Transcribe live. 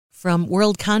From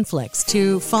world conflicts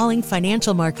to falling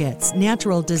financial markets,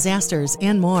 natural disasters,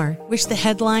 and more. Wish the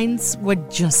headlines would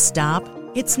just stop?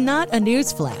 It's not a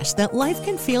news flash that life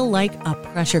can feel like a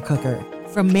pressure cooker.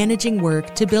 From managing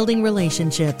work to building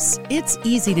relationships, it's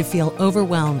easy to feel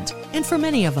overwhelmed. And for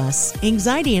many of us,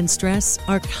 anxiety and stress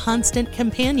are constant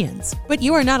companions. But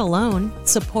you are not alone.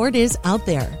 Support is out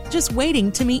there, just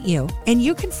waiting to meet you. And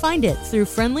you can find it through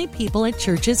friendly people at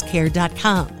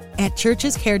churchescare.com. At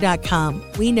churchescare.com,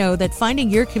 we know that finding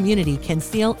your community can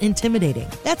feel intimidating.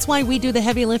 That's why we do the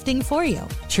heavy lifting for you.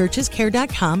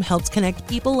 Churchescare.com helps connect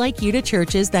people like you to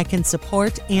churches that can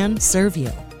support and serve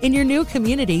you. In your new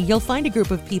community, you'll find a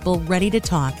group of people ready to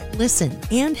talk, listen,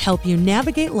 and help you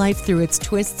navigate life through its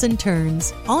twists and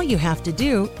turns. All you have to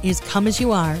do is come as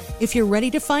you are. If you're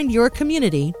ready to find your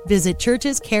community, visit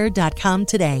churchescare.com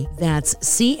today. That's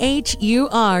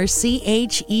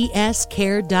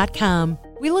churches.care.com.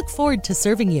 We look forward to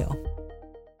serving you.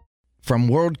 From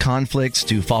world conflicts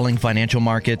to falling financial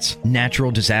markets,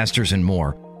 natural disasters, and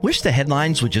more. Wish the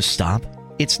headlines would just stop?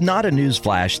 It's not a news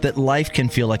flash that life can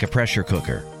feel like a pressure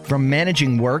cooker. From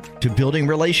managing work to building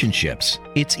relationships,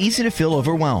 it's easy to feel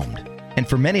overwhelmed. And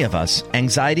for many of us,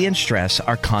 anxiety and stress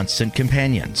are constant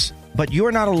companions. But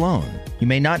you're not alone. You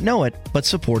may not know it, but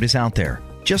support is out there,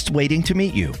 just waiting to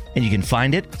meet you. And you can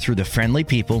find it through the friendly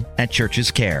people at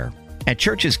Churches Care. At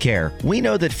Churches Care, we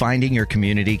know that finding your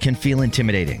community can feel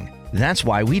intimidating. That's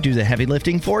why we do the heavy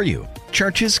lifting for you.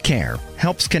 Churches Care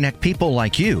helps connect people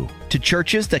like you to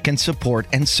churches that can support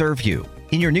and serve you.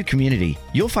 In your new community,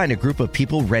 you'll find a group of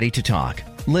people ready to talk,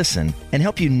 listen, and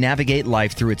help you navigate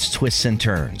life through its twists and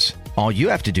turns. All you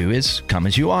have to do is come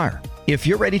as you are. If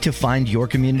you're ready to find your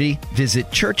community,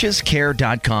 visit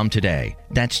churchescare.com today.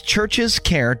 That's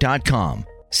churchescare.com.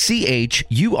 CHURCHES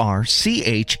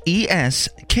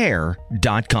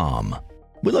care.com.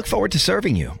 We look forward to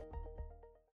serving you.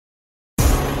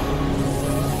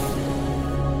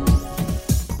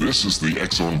 This is the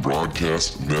X-Zone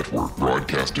Broadcast Network,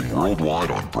 broadcasting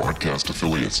worldwide on broadcast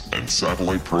affiliates and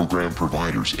satellite program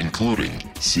providers, including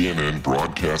CNN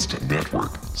Broadcast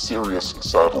Network, Sirius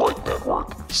Satellite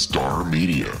Network, Star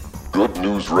Media, Good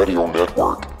News Radio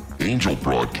Network, Angel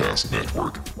Broadcast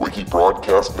Network, Wiki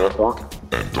Broadcast Network,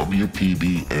 and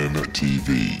WPBN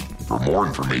TV. For more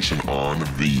information on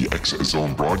the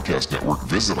X-Zone Broadcast Network,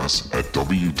 visit us at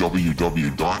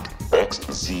www.xzbn.net.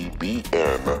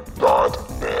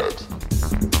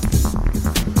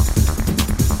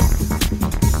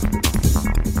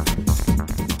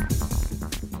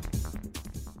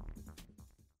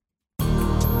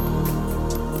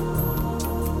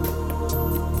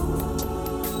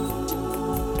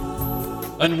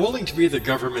 Unwilling to be the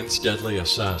government's deadly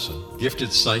assassin,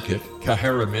 gifted psychic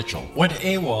Kahara Mitchell went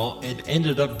AWOL and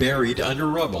ended up buried under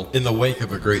rubble in the wake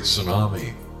of a great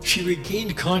tsunami. She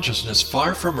regained consciousness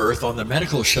far from Earth on the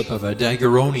medical ship of a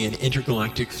Daguerrean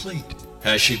intergalactic fleet.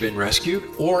 Has she been rescued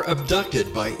or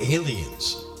abducted by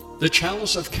aliens? The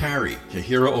Chalice of Carrie,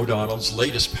 Kahira O'Donnell's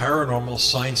latest paranormal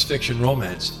science fiction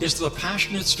romance, is the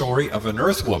passionate story of an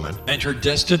Earth woman and her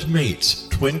destined mates,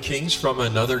 twin kings from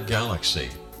another galaxy.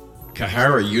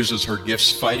 Kahara uses her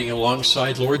gifts fighting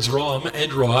alongside Lords Rom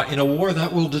and Ra in a war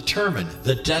that will determine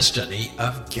the destiny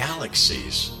of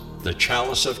galaxies. The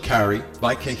Chalice of Carrie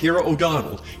by Kahira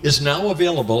O'Donnell is now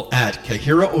available at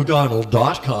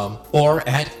KahiraO'Donnell.com or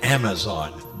at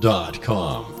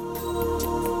Amazon.com.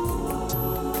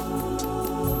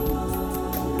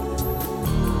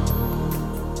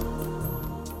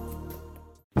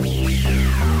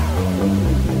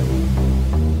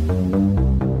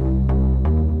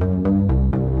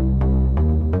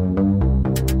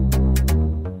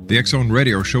 The X-Zone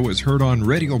Radio Show is heard on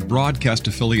radio broadcast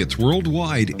affiliates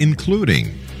worldwide,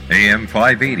 including AM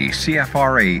 580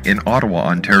 CFRA in Ottawa,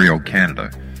 Ontario,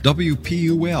 Canada.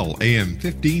 WPUL AM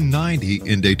 1590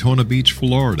 in Daytona Beach,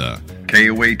 Florida.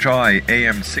 KOHI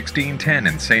AM 1610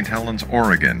 in St. Helens,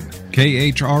 Oregon.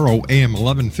 KHRO AM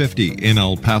 1150 in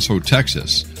El Paso,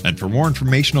 Texas. And for more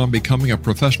information on becoming a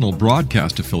professional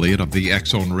broadcast affiliate of the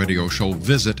X-Zone Radio Show,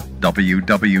 visit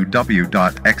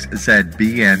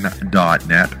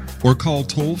www.xzbn.net or call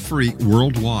toll-free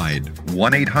worldwide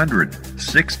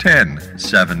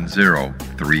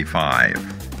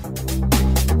 1-800-610-7035.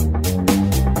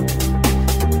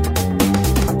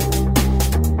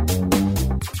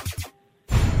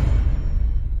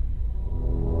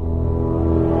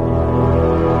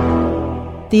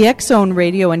 The X-Zone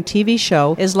radio and TV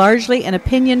show is largely an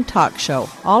opinion talk show.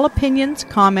 All opinions,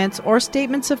 comments, or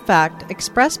statements of fact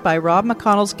expressed by Rob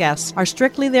McConnell's guests are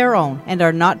strictly their own and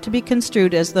are not to be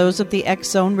construed as those of the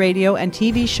X-Zone radio and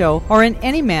TV show or in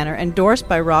any manner endorsed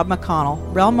by Rob McConnell,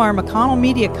 Relmar McConnell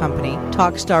Media Company,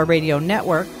 Talkstar Radio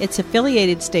Network, its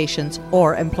affiliated stations,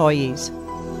 or employees.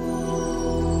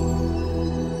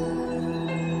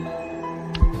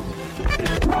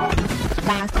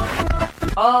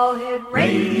 All Hit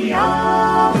Radio.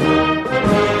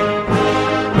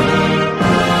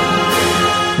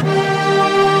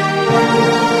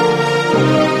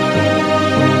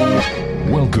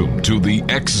 Welcome to the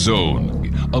X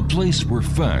Zone, a place where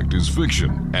fact is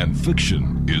fiction and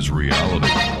fiction is reality.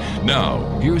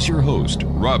 Now, here's your host,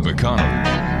 Rob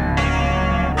McConnell.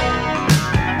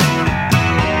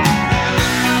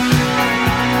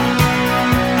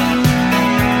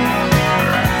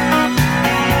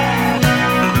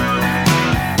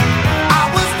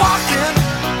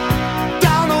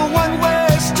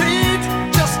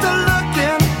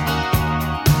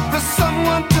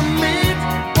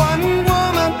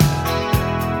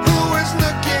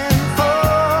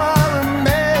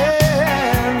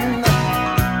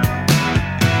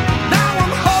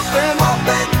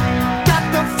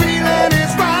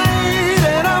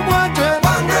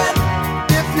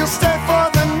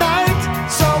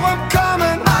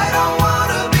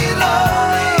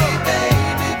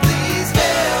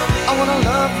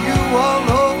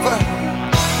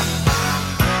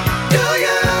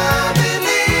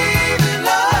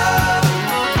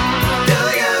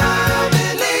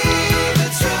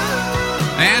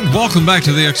 Welcome back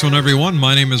to the X-Zone, everyone.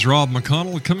 My name is Rob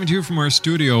McConnell, coming to you from our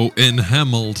studio in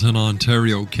Hamilton,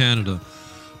 Ontario, Canada.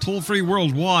 Toll-free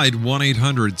worldwide,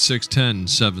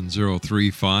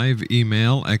 1-800-610-7035.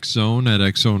 Email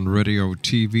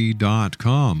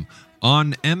xzone@xzoneradiotv.com.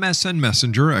 On MSN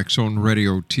Messenger,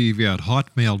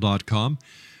 xzoneradiotv@hotmail.com.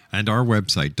 And our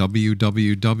website,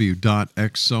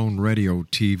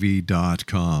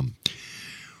 www.xzoneradiotv.com.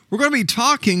 We're going to be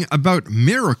talking about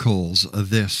miracles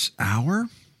this hour.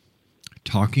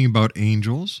 Talking about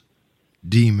angels,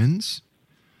 demons,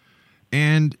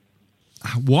 and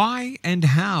why and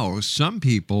how some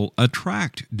people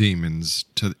attract demons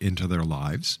into their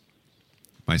lives.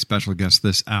 My special guest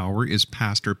this hour is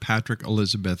Pastor Patrick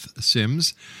Elizabeth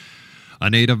Sims, a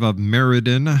native of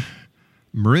Meridian,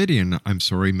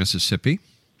 Mississippi.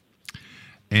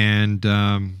 And,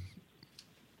 on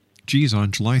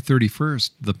July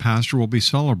 31st, the pastor will be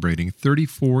celebrating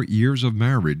 34 years of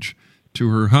marriage to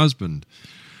her husband.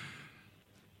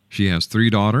 She has 3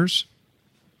 daughters,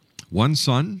 1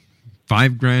 son,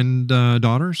 5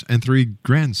 granddaughters, and 3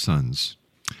 grandsons.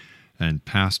 And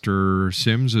Pastor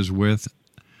Sims is with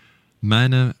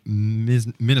Manna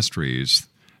Ministries,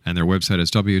 and their website is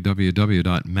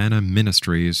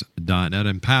www.mannaministries.net.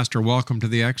 And Pastor, welcome to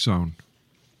the X-Zone.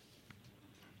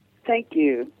 Thank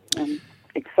you. I'm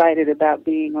excited about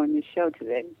being on your show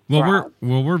today.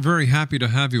 We're very happy to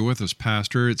have you with us,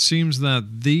 Pastor. It seems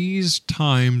that these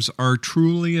times are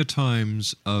truly a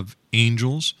times of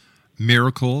angels,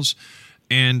 miracles,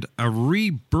 and a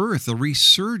rebirth, a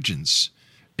resurgence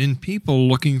in people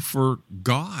looking for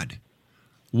God.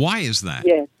 Why is that?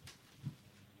 Yes.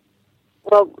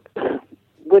 Well,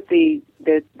 with the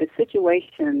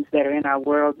situations that are in our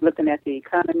world, looking at the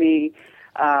economy,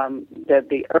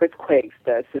 the earthquakes,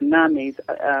 the tsunamis,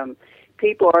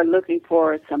 people are looking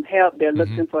for some help. They're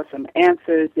looking for some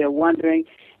answers. They're wondering.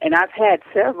 And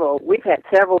we've had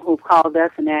several who've called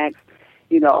us and asked,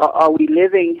 are we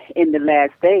living in the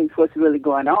last days? What's really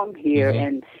going on here?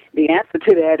 And the answer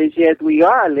to that is yes, we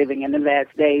are living in the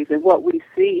last days. And what we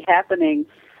see happening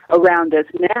around us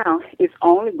now is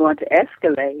only going to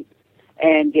escalate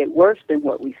and get worse than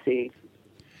what we see.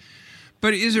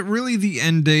 But is it really the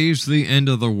end days, the end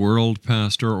of the world,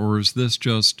 Pastor, or is this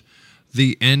just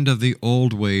the end of the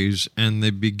old ways and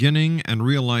the beginning and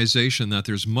realization that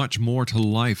there's much more to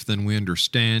life than we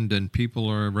understand, and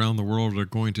people around the world are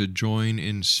going to join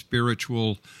in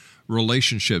spiritual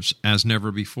relationships as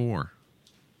never before?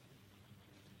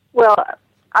 Well,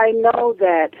 I know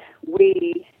that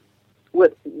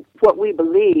what we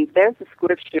believe, there's a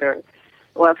scripture,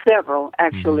 well, several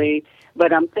actually,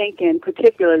 but I'm thinking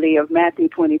particularly of Matthew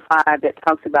 25 that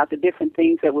talks about the different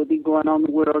things that will be going on in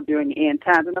the world during the end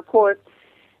times. And, of course,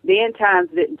 the end times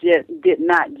did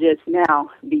not just now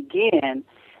begin,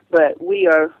 but we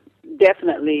are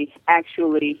definitely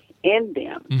actually in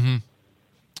them. Mm-hmm.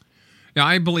 Yeah,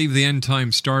 I believe the end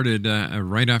times started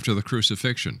right after the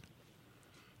crucifixion.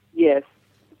 Yes.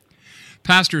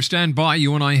 Pastor, stand by.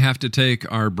 You and I have to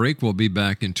take our break. We'll be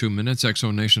back in 2 minutes.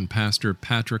 Exo Nation Pastor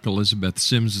Patrick Elizabeth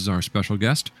Sims is our special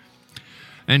guest.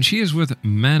 And she is with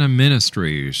Manna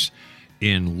Ministries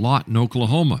in Lawton,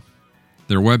 Oklahoma.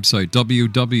 Their website,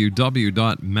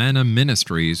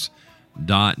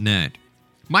 www.mannaministries.net.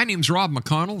 My name's Rob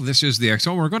McConnell. This is the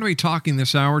Exo. We're going to be talking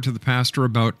this hour to the pastor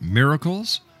about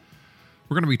miracles.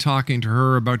 We're going to be talking to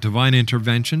her about divine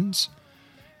interventions,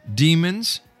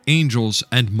 demons, angels,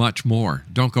 and much more.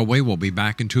 Don't go away. We'll be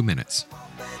back in 2 minutes.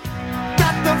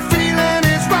 Got the feeling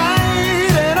is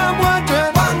right, and I'm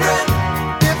wondering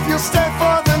if you'll stay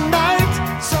for the night.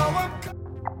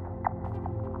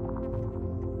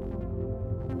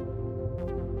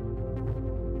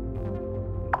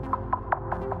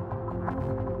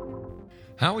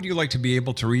 How would you like to be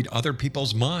able to read other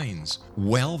people's minds?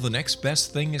 Well, the next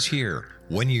best thing is here.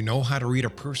 When you know how to read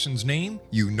a person's name,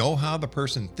 you know how the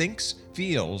person thinks,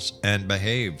 feels, and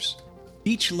behaves.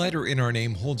 Each letter in our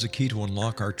name holds a key to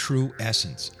unlock our true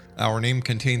essence. Our name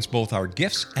contains both our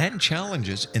gifts and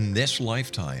challenges in this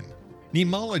lifetime.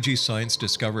 Mnemology science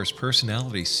discovers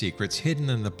personality secrets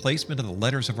hidden in the placement of the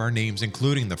letters of our names,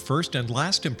 including the first and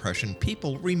last impression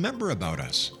people remember about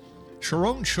us.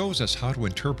 Sharon shows us how to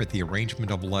interpret the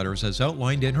arrangement of letters as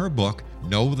outlined in her book,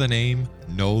 Know the Name,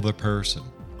 Know the Person.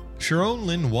 Sharon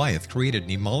Lynn Wyeth created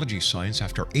mnemology science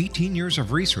after 18 years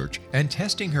of research and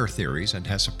testing her theories, and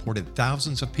has supported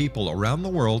thousands of people around the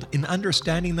world in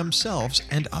understanding themselves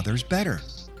and others better.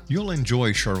 You'll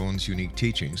enjoy Sharon's unique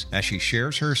teachings as she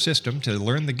shares her system to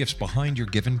learn the gifts behind your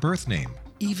given birth name.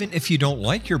 Even if you don't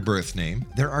like your birth name,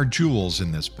 there are jewels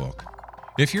in this book.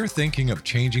 If you're thinking of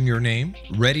changing your name,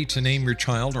 ready to name your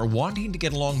child, or wanting to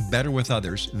get along better with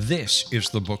others, this is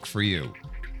the book for you.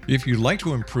 If you'd like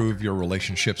to improve your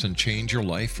relationships and change your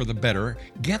life for the better,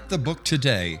 get the book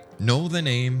today, Know the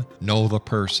Name, Know the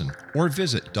Person, or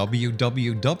visit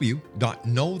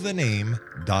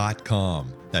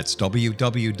www.knowthename.com. That's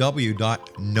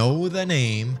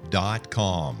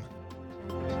www.knowthename.com.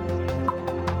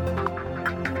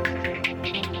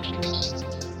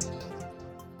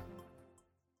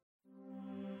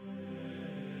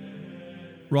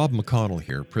 Rob McConnell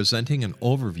here, presenting an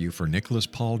overview for Nicholas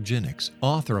Paul Jennings,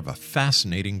 author of a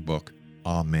fascinating book,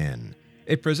 Amen.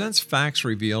 It presents facts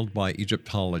revealed by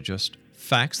Egyptologists,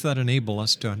 facts that enable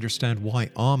us to understand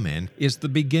why Amen is the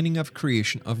beginning of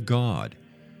creation of God.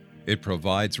 It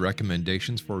provides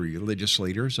recommendations for religious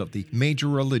leaders of the major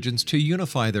religions to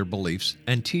unify their beliefs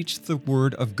and teach the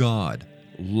Word of God.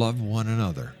 Love one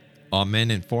another.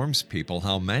 Amen informs people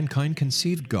how mankind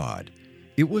conceived God.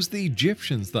 It was the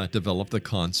Egyptians that developed the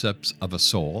concepts of a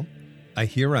soul, a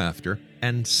hereafter,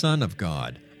 and Son of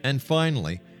God. And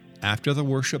finally, after the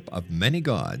worship of many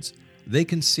gods, they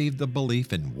conceived the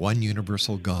belief in one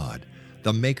universal God,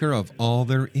 the maker of all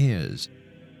there is.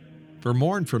 For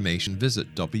more information,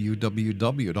 visit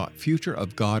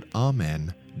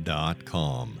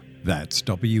www.futureofgodamen.com. That's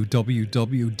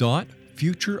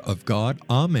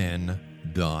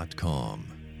www.futureofgodamen.com.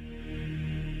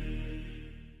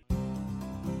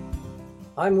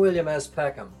 I'm William S.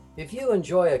 Peckham. If you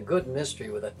enjoy a good mystery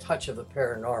with a touch of the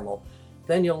paranormal,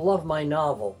 then you'll love my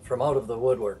novel, From Out of the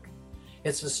Woodwork.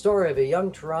 It's the story of a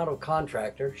young Toronto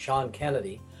contractor, Sean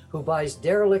Kennedy, who buys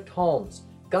derelict homes,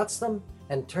 guts them,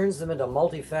 and turns them into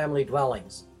multi-family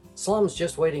dwellings. Slums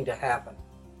just waiting to happen.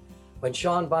 When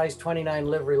Sean buys 29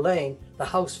 Livery Lane, the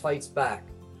house fights back.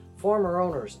 Former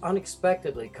owners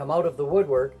unexpectedly come out of the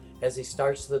woodwork as he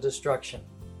starts the destruction.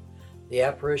 The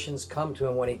apparitions come to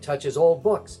him when he touches old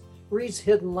books, reads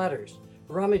hidden letters,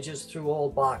 rummages through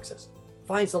old boxes,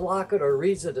 finds a locket, or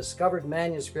reads a discovered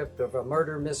manuscript of a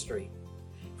murder mystery.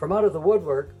 From Out of the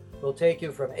Woodwork will take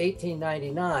you from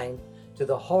 1899 to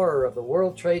the horror of the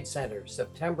World Trade Center,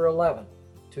 September 11,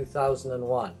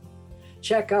 2001.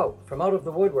 Check out From Out of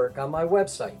the Woodwork on my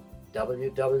website,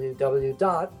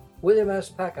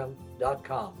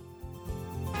 www.williamspeckham.com.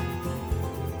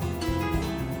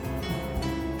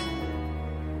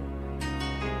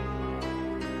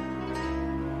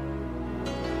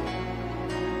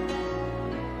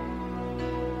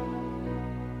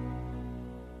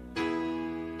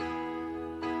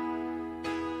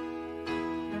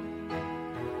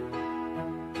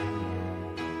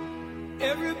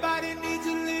 Everybody needs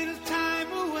a little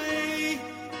time away.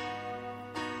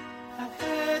 I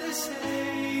heard her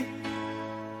say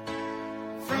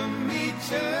from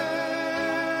each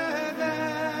other.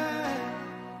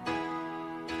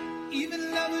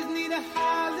 Even lovers need a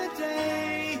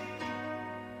holiday.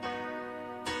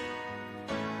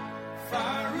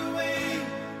 Far away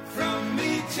from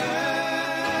each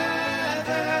other.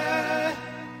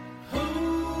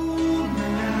 Home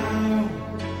now.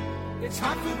 It's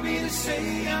me to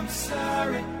say I'm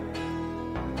sorry.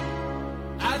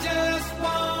 I just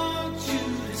want you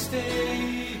to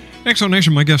stay.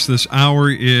 Exonation, my guest this hour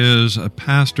is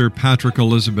Pastor Patrick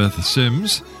Elizabeth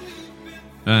Sims,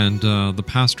 and the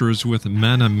pastor is with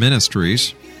Manna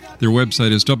Ministries. Their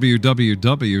website is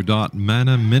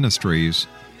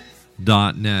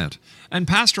www.mannaministries.net. And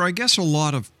Pastor, I guess a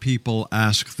lot of people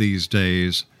ask these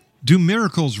days, do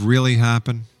miracles really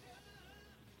happen?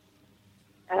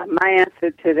 My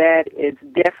answer to that is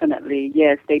definitely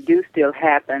yes, they do still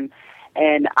happen.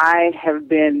 And I have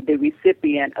been the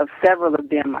recipient of several of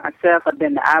them myself. I've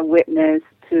been the eyewitness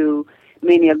to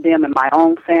many of them in my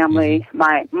own family.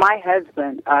 Mm-hmm. My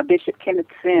husband, Bishop Kenneth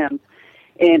Sims,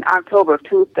 in October of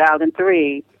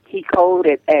 2003, he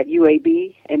coded at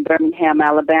UAB in Birmingham,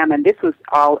 Alabama, and this was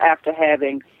all after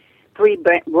having 3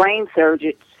 brain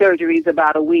surgeries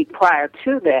about a week prior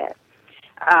to that.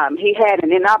 He had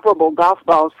an inoperable golf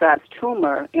ball-sized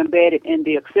tumor embedded in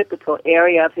the occipital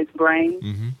area of his brain.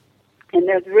 Mm-hmm. And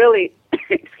there's really,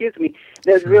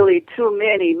 there's really too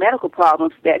many medical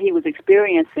problems that he was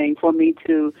experiencing for me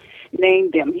to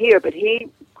name them here. But he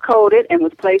coded and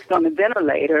was placed on the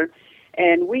ventilator,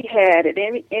 and we had at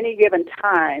any given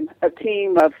time a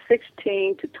team of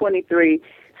 16 to 23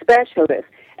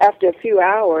 specialists. After a few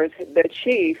hours, the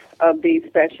chief of these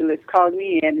specialists called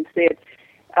me in and said,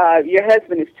 your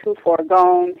husband is too far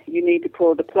gone. You need to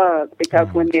pull the plug, because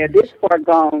when they're this far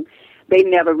gone, they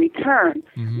never return.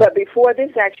 Mm-hmm. But before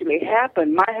this actually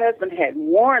happened, my husband had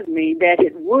warned me that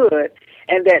it would,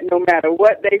 and that no matter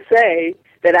what they say,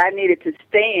 that I needed to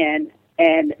stand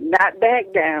and not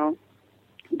back down,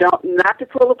 not to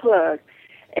pull a plug.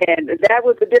 And that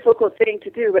was a difficult thing to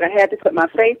do, but I had to put my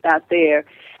faith out there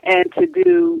and to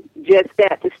do just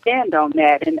that, to stand on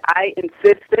that. And I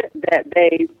insisted that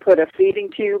they put a feeding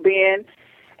tube in.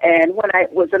 And when I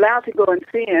was allowed to go and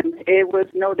see him, it was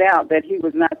no doubt that he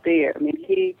was not there. I mean,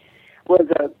 he was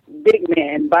a big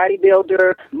man,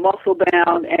 bodybuilder,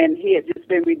 muscle-bound, and he had just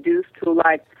been reduced to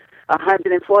like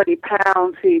 140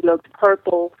 pounds. He looked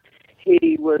purple.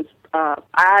 He was,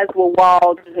 eyes were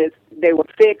walled. They were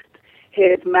fixed.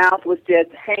 His mouth was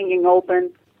just hanging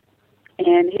open,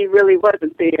 and he really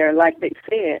wasn't there like they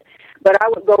said. But I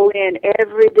would go in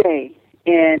every day,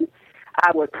 and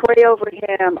I would pray over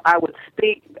him. I would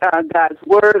speak God's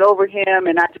word over him,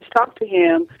 and I just talk to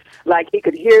him like he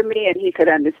could hear me and he could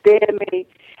understand me.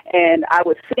 And I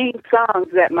would sing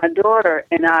songs that my daughter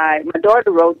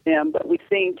wrote them, but we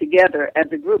sing together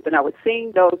as a group, and I would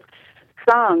sing those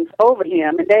songs over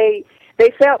him. And they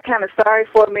felt kind of sorry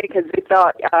for me because they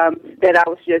thought that I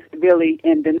was just really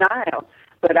in denial.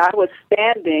 But I was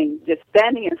standing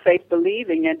in faith,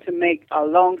 believing. And to make a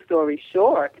long story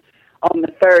short, on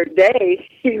the third day,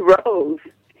 he rose.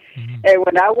 Mm-hmm. And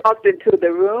when I walked into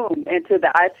the room, into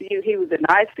the ICU, he was in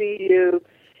ICU,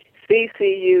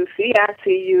 CCU,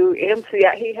 CICU,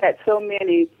 MCI. He had so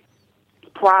many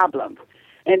problems.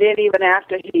 And then even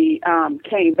after he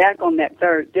came back on that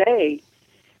third day,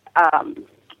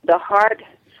 the heart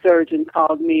surgeon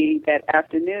called me that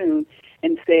afternoon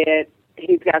and said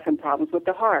he's got some problems with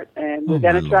the heart. And we're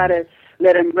going to try to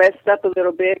let him rest up a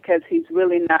little bit because he's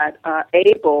really not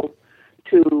able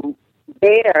to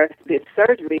bear this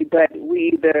surgery, but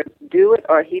we either do it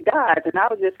or he dies. And I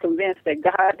was just convinced that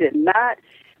God did not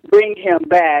bring him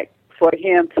back for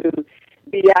him to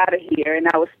be out of here. And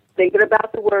I was thinking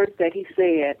about the words that he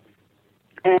said.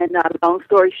 And long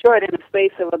story short, in the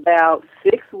space of about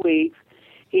 6 weeks,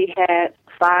 he had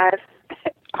 5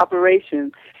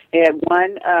 operations. He had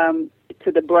one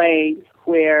to the brain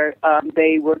where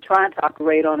they were trying to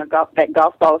operate on that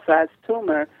golf ball-sized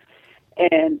tumor.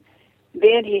 And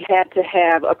then he had to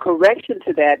have a correction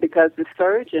to that because the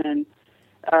surgeon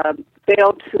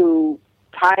failed to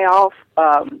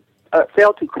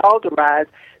failed to cauterize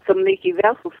some leaky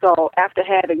vessels. So after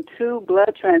having 2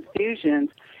 blood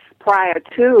transfusions prior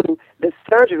to the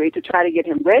surgery to try to get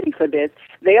him ready for this,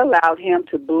 they allowed him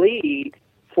to bleed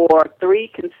for 3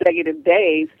 consecutive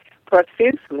days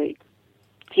profusely.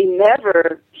 He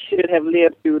never should have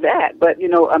lived through that. But,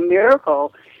 a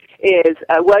miracle is,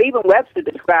 even Webster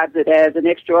describes it as an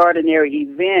extraordinary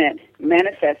event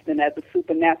manifesting as a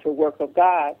supernatural work of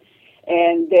God.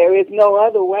 And there is no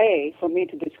other way for me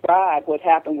to describe what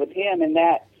happened with him, and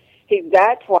that he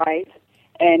died twice,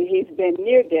 and he's been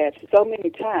near death so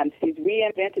many times. He's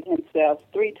reinvented himself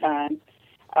 3 times,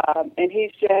 and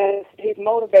he's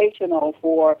motivational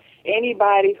for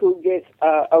anybody who gets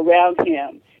around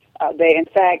him. In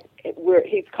fact,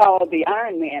 he's called the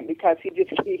Iron Man because he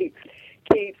just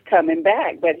keeps coming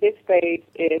back. But his faith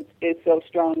is so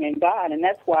strong in God, and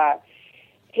that's why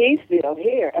he's still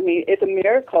here. I mean, it's a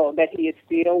miracle that he is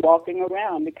still walking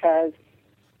around, because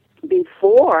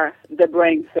before the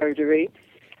brain surgery,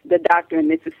 the doctor in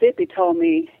Mississippi told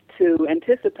me to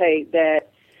anticipate that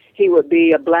he would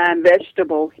be a blind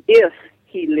vegetable if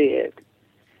he lived.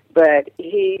 But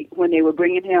when they were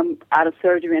bringing him out of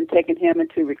surgery and taking him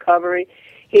into recovery,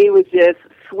 he was just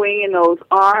swinging those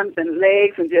arms and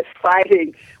legs and just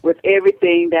fighting with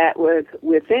everything that was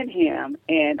within him.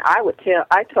 And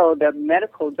I told the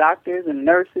medical doctors and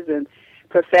nurses and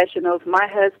professionals, my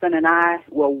husband and I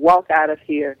will walk out of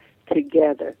here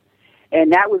together.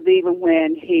 And that was even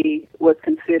when he was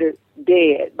considered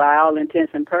dead by all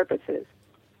intents and purposes.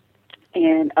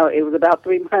 And it was about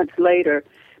 3 months later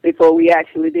before we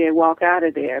actually did walk out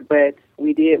of there, but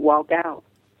we did walk out.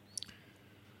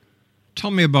 Tell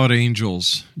me about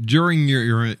angels. During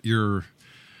your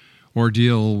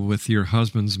ordeal with your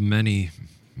husband's many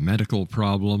medical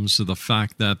problems, to the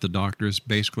fact that the doctors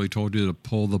basically told you to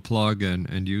pull the plug,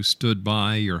 and you stood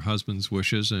by your husband's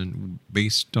wishes, and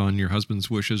based on your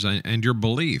husband's wishes and your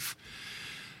belief.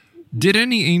 Did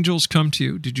any angels come to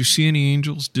you? Did you see any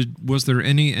angels? Was there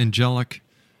any angelic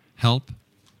help?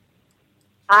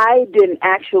 I didn't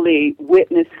actually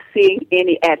witness seeing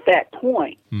any at that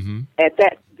point,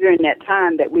 during that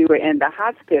time that we were in the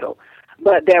hospital.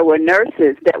 But there were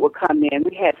nurses that would come in.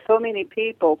 We had so many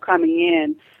people coming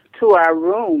in to our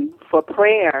room for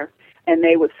prayer, and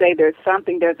they would say there's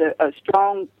a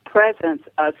strong presence,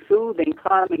 a soothing,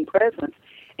 calming presence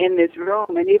in this room.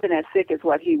 And even as sick as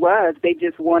what he was, they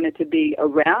just wanted to be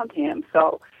around him.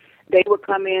 So they would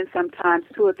come in sometimes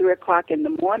 2 or 3 o'clock in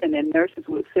the morning, and nurses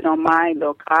would sit on my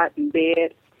little cot in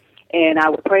bed, and I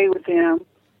would pray with them,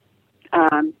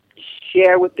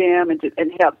 share with them,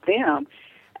 and help them.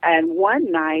 And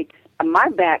one night, my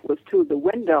back was to the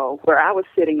window where I was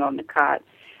sitting on the cot,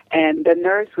 and the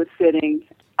nurse was sitting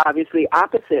obviously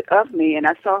opposite of me, and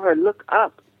I saw her look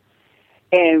up,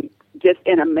 and just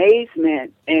in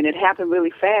amazement, and it happened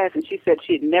really fast, and she said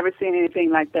she'd never seen anything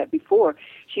like that before.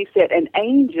 She said, an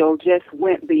angel just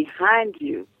went behind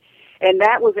you. And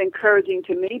that was encouraging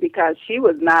to me, because she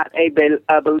was not a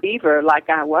believer like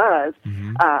I was,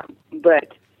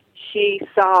 but she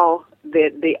saw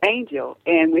the angel.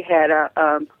 And we had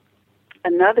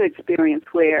another experience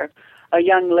where a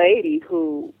young lady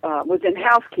who was in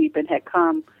housekeeping had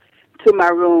come to my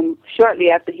room shortly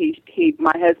after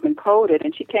my husband coded,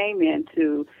 and she came in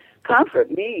to comfort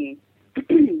me.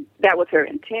 That was her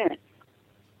intent.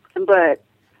 But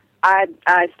I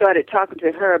started talking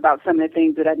to her about some of the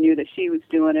things that I knew that she was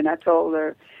doing, and I told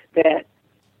her that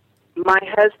my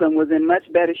husband was in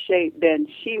much better shape than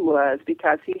she was,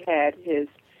 because he had his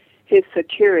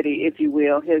security, if you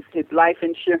will, his life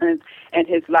insurance and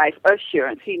his life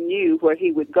assurance. He knew where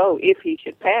he would go if he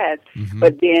should pass.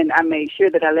 But then I made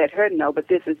sure that I let her know, but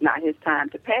this is not his time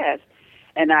to pass.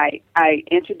 And I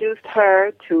introduced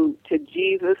her to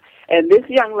Jesus, and this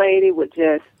young lady would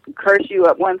just curse you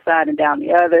up one side and down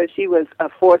the other. She was a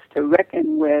force to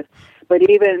reckon with. But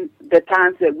even the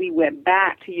times that we went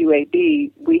back to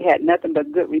UAB, we had nothing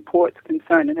but good reports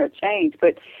concerning her change.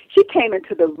 But she came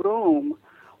into the room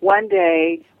one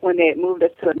day when they had moved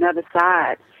us to another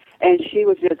side, and she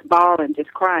was just bawling,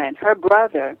 just crying. Her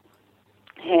brother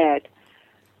had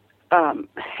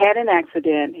had an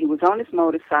accident. He was on his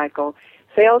motorcycle,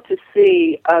 failed to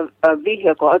see a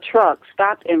vehicle, a truck,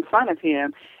 stopped in front of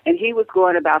him, and he was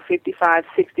going about 55,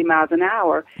 60 miles an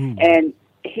hour, and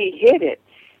he hit it.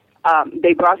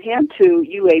 They brought him to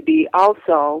UAB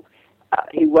also.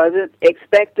 He wasn't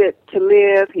expected to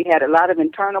live. He had a lot of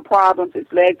internal problems. His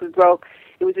legs were broke.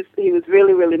 He was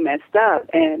really, really messed up.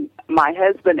 And my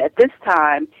husband at this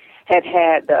time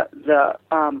had the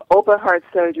open heart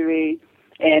surgery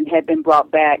and had been brought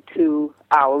back to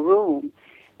our room.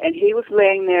 And he was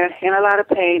laying there in a lot of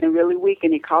pain and really weak,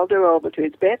 and he called her over to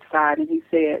his bedside, and he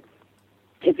said,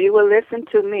 if you will listen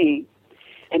to me,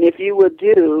 and if you will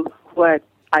do what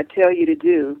I tell you to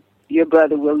do, your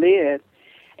brother will live.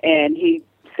 And he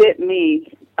sent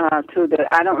me to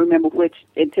I don't remember which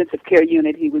intensive care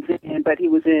unit he was in, but he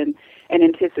was in an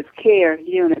intensive care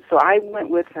unit. So I went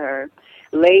with her,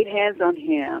 laid hands on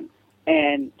him,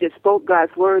 and just spoke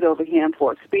God's word over him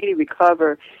for speedy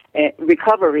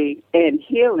recovery and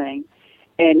healing.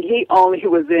 And he only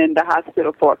was in the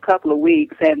hospital for a couple of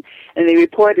weeks, and the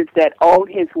report is that on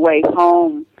his way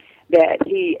home, that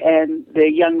he and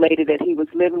the young lady that he was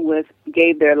living with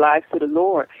gave their lives to the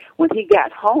Lord. When he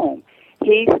got home,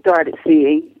 he started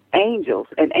seeing angels,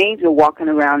 an angel walking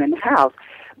around in the house.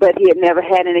 But he had never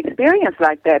had an experience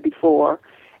like that before,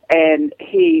 and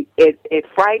it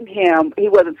frightened him. He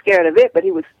wasn't scared of it, but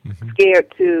he was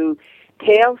scared to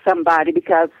tell somebody,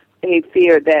 because he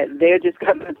feared that they're just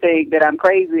going to think that I'm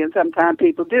crazy, and sometimes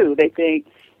people do. They think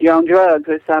you're on drugs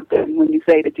or something when you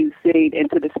say that you see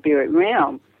into the spirit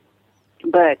realm.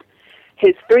 But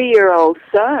his 3-year-old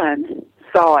son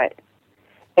saw it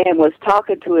and was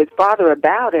talking to his father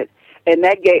about it, and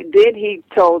then he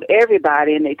told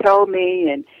everybody, and they told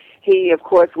me, and he, of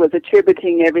course, was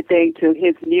attributing everything to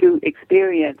his new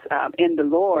experience in the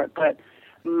Lord. But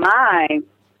my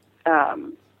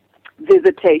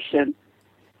visitation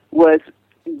was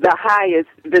the highest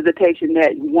visitation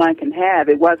that one can have.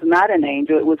 It was not an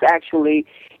angel. It was actually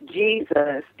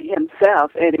Jesus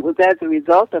himself, and it was as a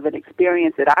result of an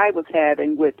experience that I was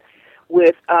having with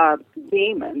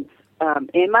demons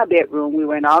in my bedroom. We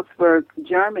were in Augsburg,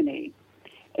 Germany,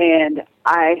 and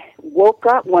I woke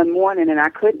up one morning and I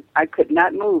could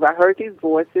not move. I heard these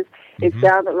voices. It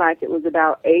sounded like it was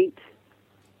about eight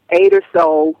or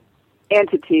so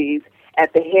entities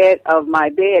at the head of my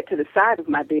bed, to the side of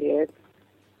my bed.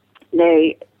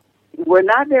 They were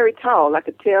not very tall. I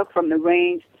could tell from the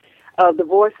range of the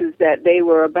voices that they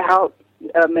were about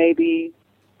maybe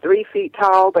 3 feet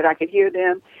tall, but I could hear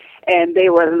them, and they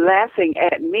were laughing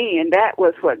at me, and that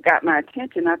was what got my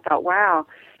attention. I thought, wow,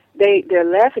 they're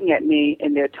laughing at me,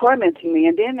 and they're tormenting me.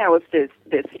 And then there was this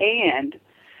hand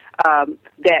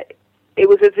that it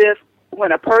was as if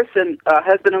when a person,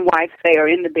 husband and wife, say, are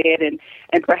in the bed, and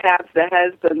perhaps the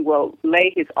husband will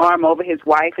lay his arm over his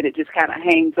wife, and it just kind of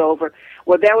hangs over.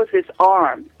 Well, there was this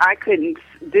arm. I couldn't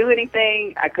do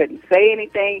anything. I couldn't say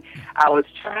anything. I was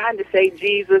trying to say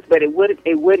Jesus, but it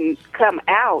wouldn't come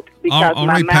out because all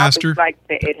my right, mouth Pastor. was like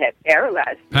it had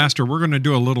paralyzed me. Pastor, we're going to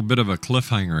do a little bit of a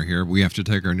cliffhanger here. We have to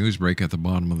take our news break at the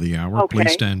bottom of the hour. Okay.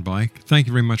 Please stand by. Thank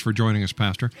you very much for joining us,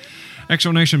 Pastor.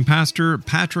 Exonation Pastor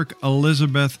Patrick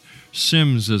Elizabeth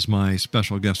Sims is my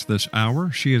special guest this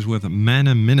hour. She is with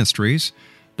Manna Ministries,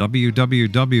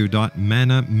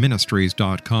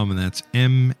 www.mannaministries.com, and that's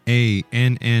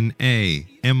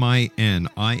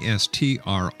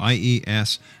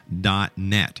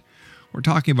MANNAMINISTRIES.net. We're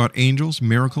talking about angels,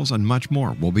 miracles, and much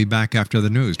more. We'll be back after the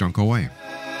news. Don't go away.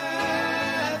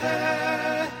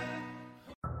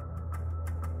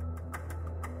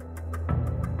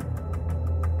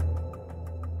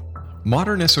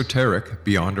 Modern Esoteric,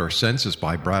 Beyond Our Senses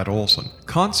by Brad Olson,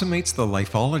 consummates the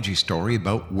lifeology story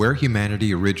about where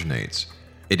humanity originates.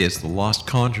 It is the lost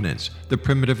continents, the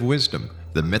primitive wisdom,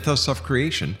 the mythos of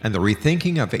creation, and the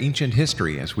rethinking of ancient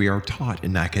history as we are taught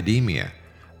in academia.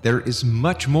 There is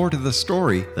much more to the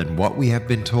story than what we have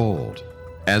been told.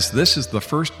 As this is the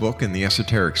first book in the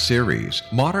Esoteric series,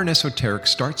 Modern Esoteric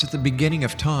starts at the beginning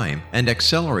of time and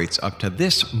accelerates up to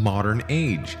this modern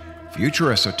age.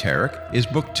 Future Esoteric is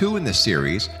book 2 in the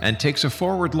series and takes a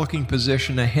forward-looking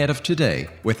position ahead of today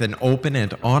with an open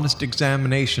and honest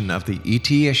examination of the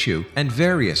ET issue and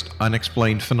various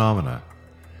unexplained phenomena.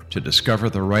 To discover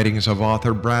the writings of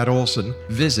author Brad Olson,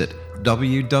 visit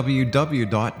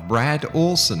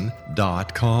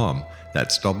www.bradolson.com.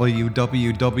 That's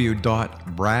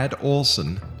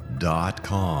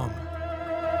www.bradolson.com.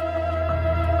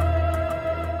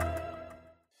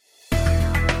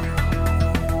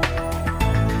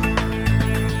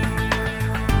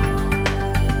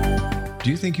 Do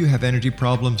you think you have energy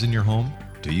problems in your home?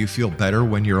 Do you feel better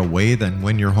when you're away than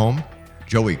when you're home?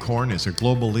 Joey Korn is a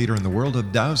global leader in the world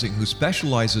of dowsing who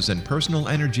specializes in personal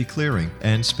energy clearing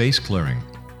and space clearing.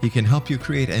 He can help you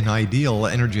create an ideal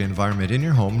energy environment in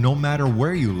your home no matter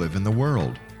where you live in the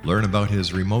world. Learn about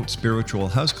his remote spiritual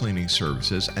house cleaning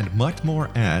services and much more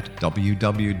at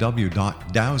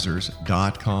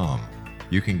www.dowsers.com.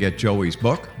 You can get Joey's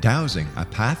book, Dowsing, A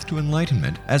Path to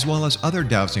Enlightenment, as well as other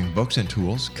dowsing books and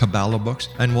tools, Kabbalah books,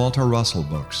 and Walter Russell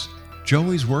books.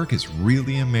 Joey's work is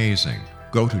really amazing.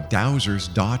 Go to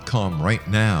dowsers.com right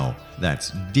now.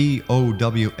 That's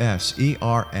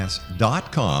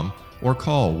DOWSERS.com, or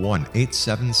call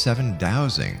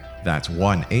 1-877-DOWSING. That's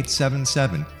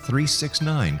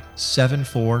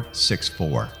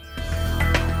 1-877-369-7464.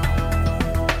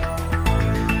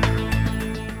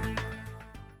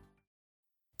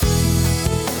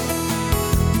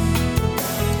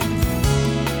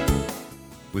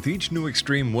 With each new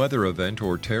extreme weather event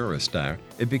or terrorist act,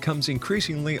 it becomes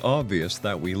increasingly obvious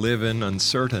that we live in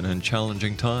uncertain and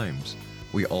challenging times.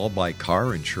 We all buy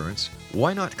car insurance.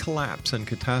 Why not collapse and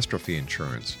catastrophe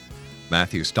insurance?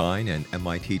 Matthew Stein, an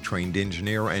MIT-trained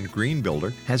engineer and green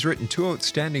builder, has written 2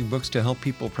 outstanding books to help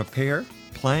people prepare,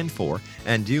 plan for,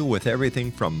 and deal with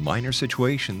everything from minor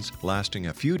situations lasting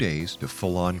a few days to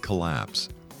full-on collapse.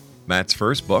 Matt's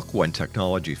first book, When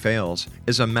Technology Fails,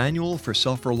 is a manual for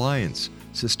self-reliance,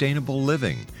 sustainable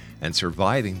living, and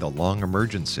surviving the long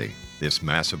emergency. This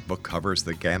massive book covers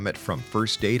the gamut from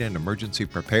first aid and emergency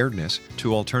preparedness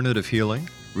to alternative healing,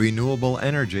 renewable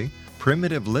energy,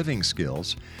 primitive living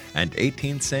skills, and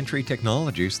 18th century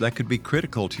technologies that could be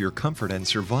critical to your comfort and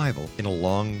survival in a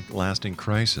long-lasting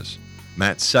crisis.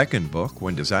 Matt's second book,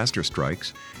 When Disaster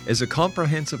Strikes, is a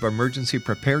comprehensive emergency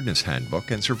preparedness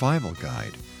handbook and survival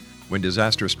guide. When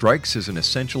Disaster Strikes is an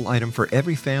essential item for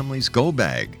every family's go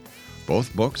bag.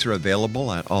 Both books are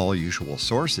available at all usual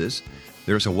sources.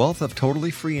 There's a wealth of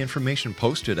totally free information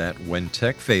posted at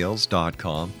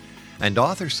whentechfails.com, and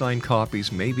author-signed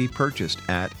copies may be purchased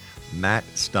at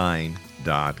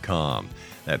mattstein.com.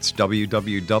 That's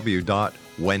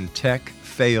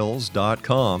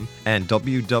www.whentechfails.com and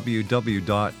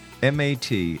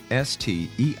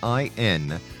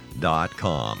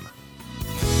www.mattstein.com.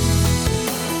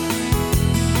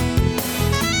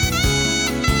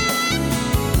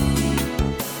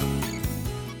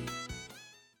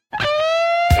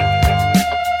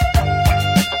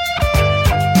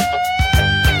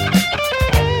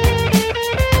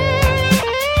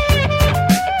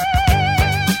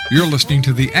 You're listening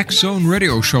to the X-Zone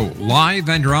Radio Show, live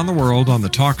and around the world on the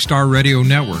Talkstar Radio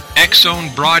Network,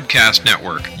 X-Zone Broadcast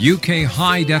Network, UK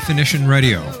High Definition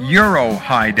Radio, Euro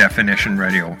High Definition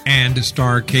Radio, and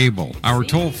Star Cable. Our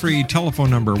toll-free telephone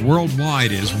number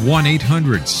worldwide is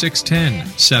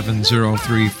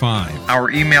 1-800-610-7035. Our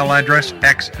email address,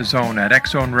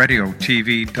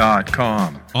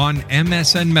 xzone@xzoneradiotv.com. On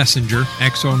MSN Messenger,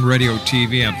 X-Zone Radio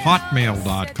TV at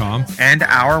hotmail.com. And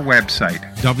our website,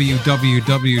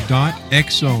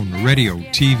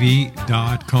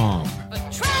 www.xzoneradiotv.com.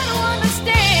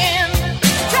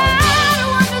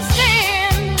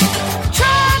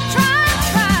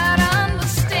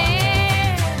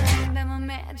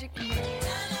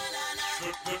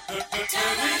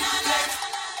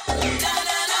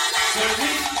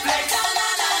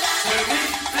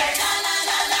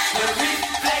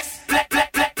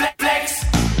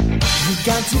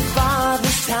 Gone too far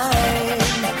this time,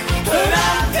 but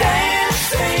I'm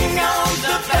dancing on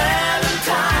the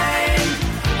Valentine.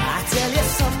 I tell you,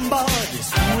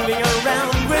 somebody's fooling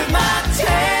around with my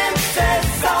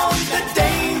chances on the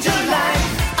danger line.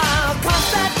 I'll cross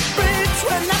that bridge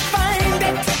when I find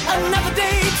it. Another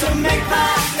day to make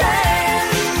my stand.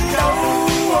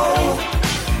 Oh,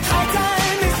 high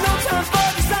time is no time for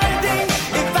deciding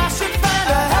if I should find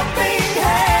a helping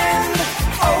hand.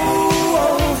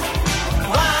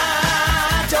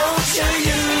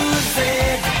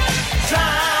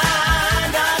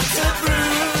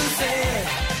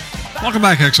 Welcome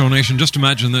back, Exo Nation. Just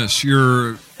imagine this.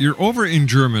 You're over in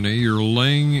Germany. You're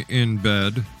laying in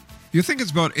bed. You think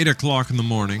it's about 8 o'clock in the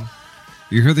morning.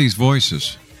 You hear these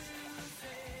voices.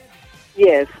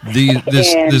 Yes.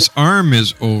 This arm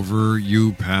is over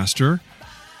you, Pastor.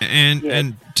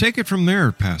 And take it from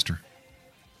there, Pastor.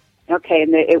 Okay,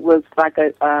 and it was like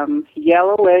a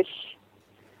yellowish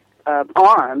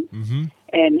arm,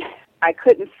 and I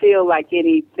couldn't feel like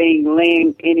anything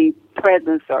laying, any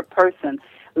presence or person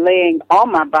laying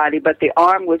on my body, but the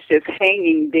arm was just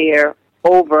hanging there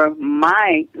over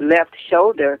my left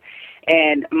shoulder,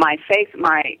 and my face,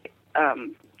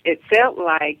 it felt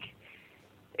like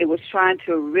it was trying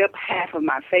to rip half of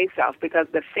my face off because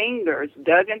the fingers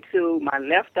dug into my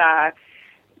left eye,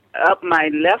 up my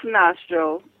left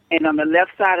nostril, and on the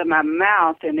left side of my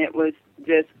mouth, and it was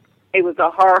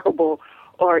a horrible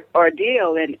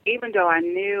ordeal. And even though I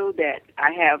knew that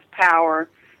I have power,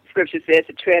 Scripture says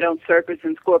to tread on serpents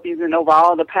and scorpions and over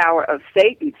all the power of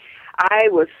Satan, I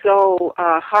was so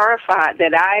horrified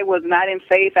that I was not in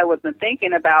faith. I wasn't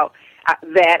thinking about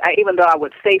that. Even though I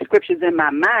would say scriptures in my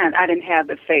mind, I didn't have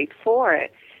the faith for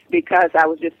it because I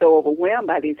was just so overwhelmed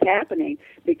by these happenings.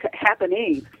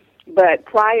 But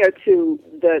prior to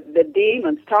the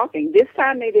demons talking, this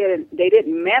time they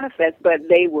didn't manifest, but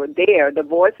they were there. The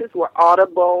voices were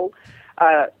audible,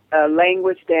 a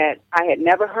language that I had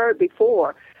never heard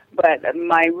before. But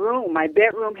my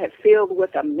bedroom had filled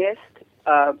with a mist,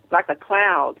 like a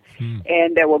cloud,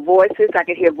 and there were voices. I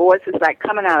could hear voices like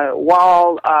coming out of the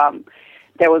wall.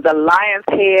 There was a lion's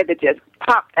head that just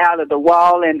popped out of the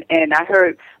wall, and I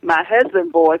heard my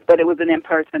husband's voice, but it was an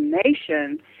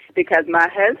impersonation because my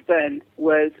husband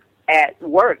was at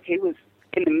work. He was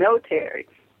in the military,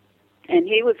 and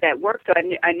he was at work, so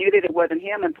I knew that it wasn't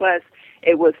him, and plus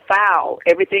it was foul.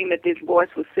 Everything that this voice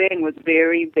was saying was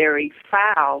very, very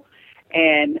foul.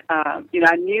 And,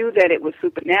 I knew that it was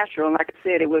supernatural. And like I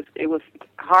said, it was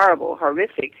horrible,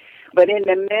 horrific. But in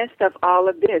the midst of all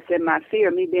of this, and my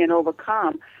fear, me being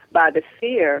overcome by the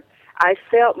fear, I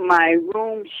felt my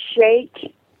room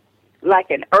shake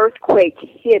like an earthquake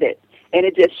hit it. And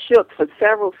it just shook for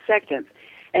several seconds.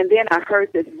 And then I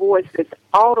heard this voice, this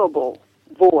audible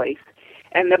voice,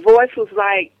 and the voice was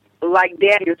like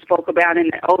Daniel spoke about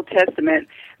in the Old Testament,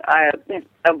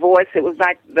 a voice that was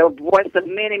like the voice of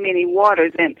many, many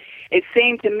waters. And it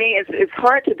seemed to me, it's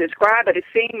hard to describe, but it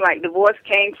seemed like the voice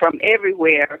came from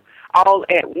everywhere all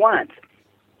at once.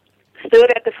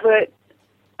 Stood at the foot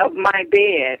of my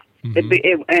bed,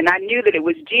 and I knew that it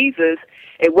was Jesus.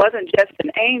 It wasn't just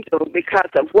an angel because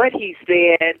of what he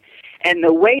said and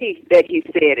the way that he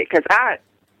said it. Because I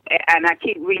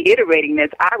keep reiterating this,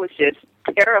 I was just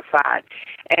terrified.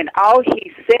 And all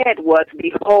he said was,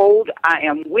 "Behold, I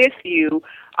am with you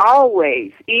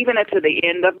always, even unto the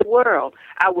end of the world.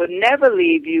 I will never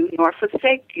leave you nor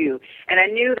forsake you." And I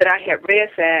knew that I had read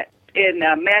that in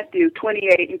Matthew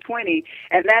 28:20,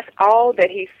 and that's all that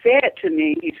he said to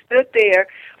me. He stood there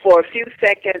for a few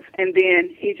seconds, and then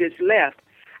he just left.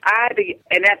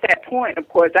 And at that point, of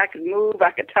course, I could move,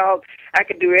 I could talk, I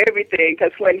could do everything,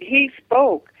 because when he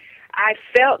spoke, I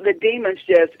felt the demons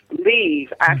just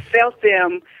leave. I felt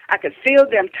them, I could feel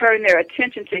them turn their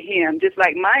attention to him, just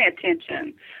like my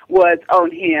attention was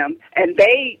on him. And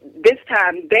this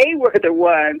time, they were the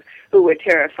ones who were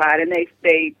terrified, and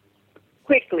they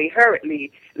quickly,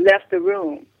 hurriedly left the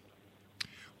room.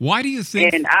 Why do you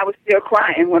think... And I was still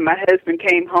crying when my husband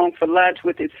came home for lunch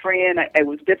with his friend. It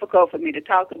was difficult for me to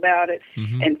talk about it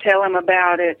and tell him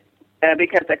about it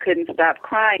because I couldn't stop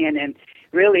crying. And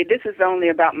really, this is only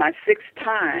about my sixth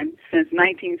time since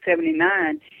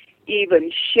 1979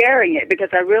 even sharing it, because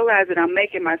I realize that I'm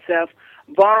making myself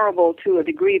vulnerable to a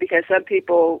degree, because some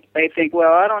people, they think,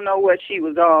 well, I don't know what she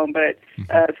was on, but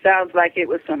sounds like it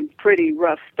was some pretty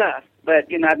rough stuff. But,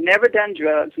 I've never done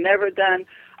drugs, never done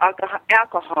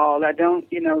alcohol. I don't,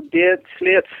 dip,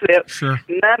 slip, sure.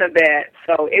 None of that.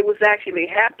 So it was actually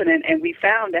happening, and we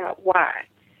found out why.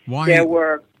 Why? There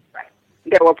were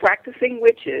practicing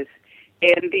witches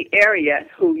in the area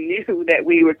who knew that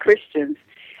we were Christians,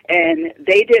 and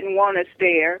they didn't want us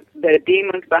there. The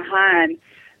demons behind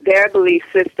their belief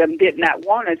system did not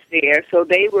want us there, so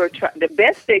they were the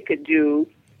best they could do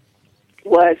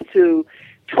was to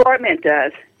torment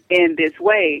us in this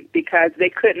way, because they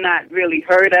could not really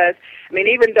hurt us. I mean,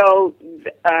 even though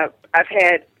I've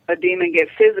had a demon get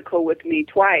physical with me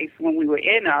twice when we were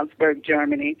in Augsburg,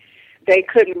 Germany, they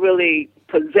couldn't really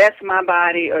possess my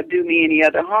body or do me any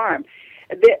other harm.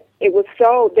 They were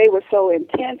so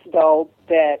intense, though,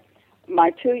 that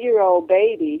my 2-year-old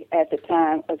baby at the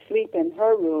time, asleep in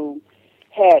her room,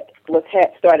 had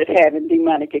started having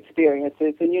demonic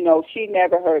experiences. And, she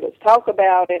never heard us talk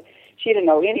about it. She didn't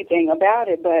know anything about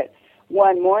it, but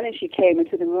one morning she came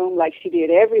into the room like she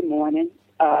did every morning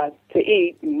to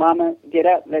eat. "Mama, get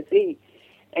up, let's eat."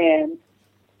 And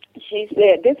she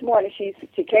said, this morning she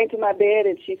came to my bed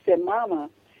and she said, "Mama,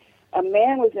 a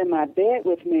man was in my bed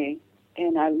with me."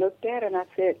 And I looked at her and I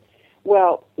said,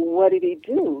 "Well, what did he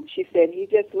do?" She said, "He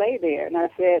just lay there." And I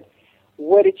said,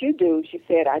 "What did you do?" She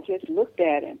said, "I just looked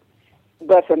at him."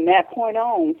 But from that point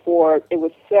on, it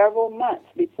was several months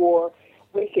before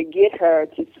we could get her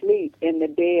to sleep in the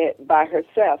bed by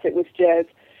herself. It was just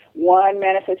one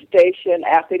manifestation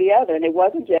after the other, and it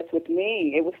wasn't just with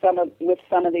me. It was with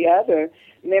some of the other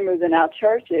members in our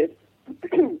churches,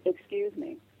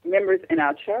 members in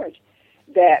our church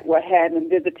that were having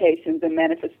visitations and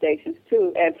manifestations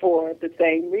too, and for the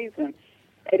same reason.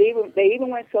 They even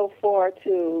went so far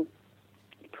to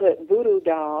put voodoo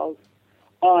dolls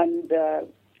on the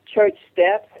church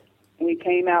steps. We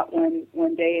came out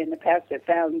one day and the pastor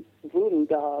found voodoo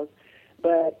dolls.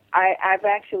 But I've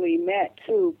actually met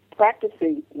 2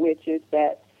 practicing witches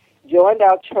that joined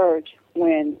our church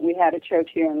when we had a church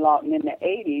here in Lawton in the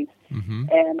 80s.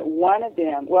 And one of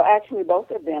them, well, actually both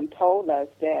of them told us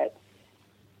that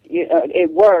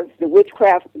it works. The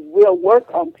witchcraft will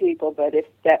work on people, but if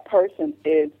that person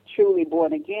is truly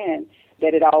born again,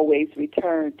 that it always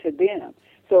returned to them.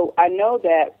 So I know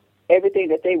that everything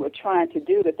that they were trying to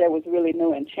do, that there was really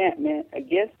no enchantment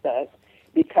against us,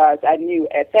 because I knew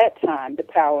at that time the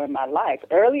power in my life.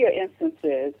 Earlier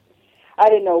instances, I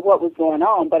didn't know what was going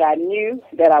on, but I knew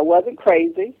that I wasn't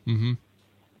crazy,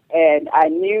 and I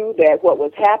knew that what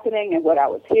was happening and what I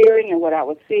was hearing and what I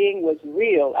was seeing was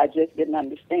real. I just didn't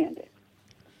understand it.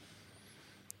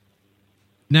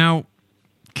 Now,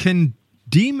 can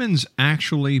demons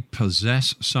actually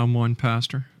possess someone,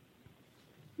 Pastor?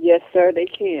 Yes, sir, they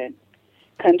can.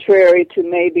 Contrary to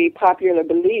maybe popular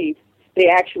belief, they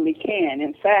actually can.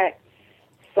 In fact,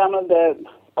 some of the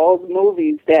old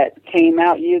movies that came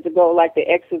out years ago, like The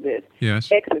Exorcist,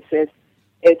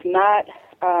 it's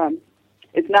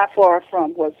not far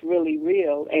from what's really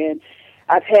real. And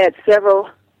I've had several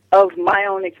of my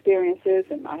own experiences,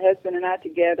 and my husband and I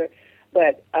together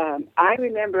But I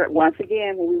remember, once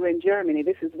again, when we were in Germany,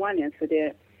 this is one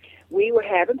incident, we were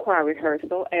having choir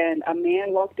rehearsal, and a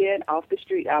man walked in off the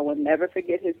street. I will never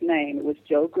forget his name. It was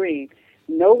Joe Green.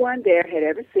 No one there had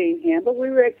ever seen him, but we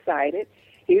were excited.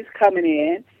 He was coming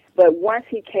in, but once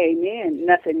he came in,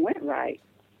 nothing went right.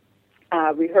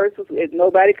 Rehearsals,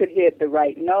 nobody could hit the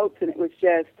right notes, and it was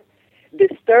just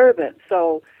disturbance.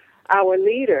 So our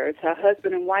leaders, our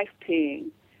husband and wife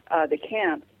team, the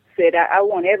camp, said, I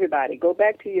want everybody, go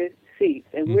back to your seats,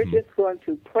 and we're just going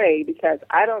to pray, because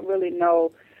I don't really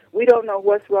know, we don't know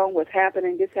what's wrong, what's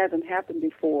happening. This hasn't happened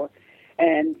before.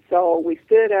 And so we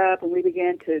stood up, and we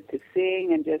began to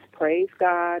sing and just praise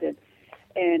God.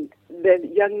 And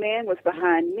the young man was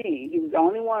behind me. He was the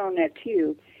only one on that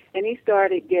pew, and he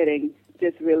started getting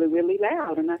just really, really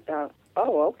loud. And I thought,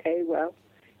 oh, okay, well,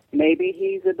 maybe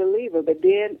he's a believer. But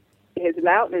then his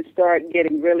loudness started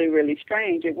getting really, really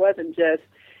strange. It wasn't just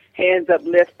hands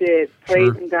uplifted,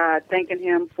 praising God, thanking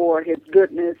him for his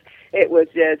goodness. It was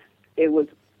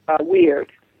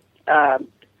weird.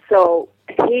 So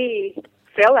he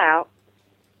fell out,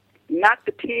 knocked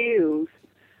the pews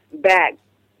back,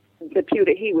 the pew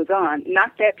that he was on,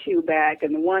 knocked that pew back,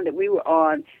 and the one that we were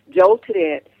on jolted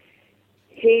it.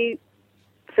 He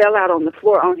fell out on the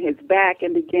floor on his back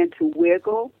and began to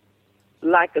wiggle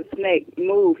like a snake,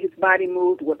 his body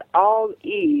moved with all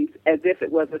ease as if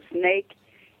it was a snake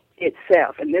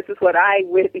itself. And this is what I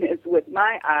witnessed with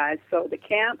my eyes. So the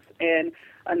camps and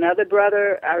another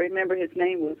brother, I remember his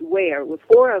name was Ware, with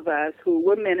four of us who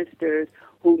were ministers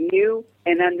who knew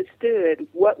and understood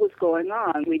what was going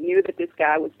on. We knew that this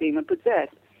guy was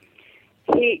demon-possessed.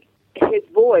 His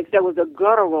voice, there was a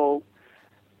guttural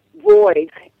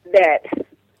voice that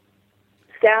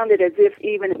sounded as if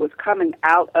even it was coming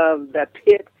out of the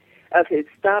pit of his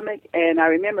stomach. And I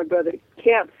remember Brother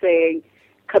Kemp saying,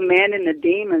 commanding the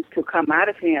demons to come out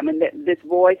of him, and this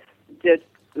voice just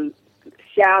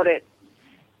shouted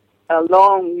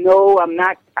along, no, I'm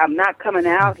not coming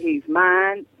out, he's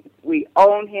mine, we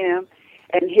own him.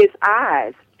 And his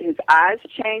eyes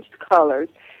changed colors.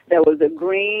 There was a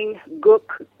green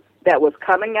gook that was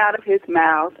coming out of his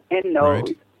mouth and nose.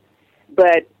 Right.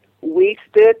 But we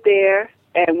stood there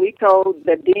and we told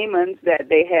the demons that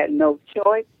they had no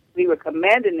choice. We were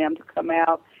commanding them to come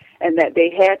out, and that they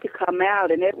had to come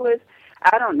out. And it was,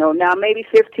 I don't know, now maybe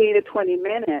 15 to 20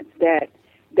 minutes that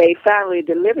they finally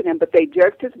delivered him, but they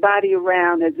jerked his body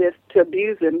around as if to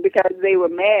abuse him, because they were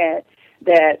mad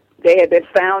that they had been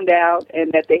found out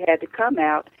and that they had to come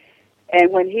out.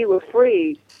 And when he was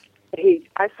free,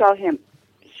 I saw him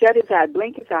shut his eyes,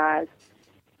 blink his eyes.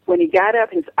 When he got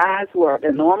up, his eyes were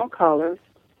the normal colors.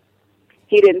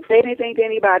 He didn't say anything to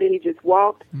anybody. He just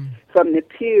walked from the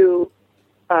pew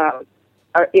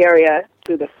area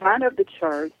to the front of the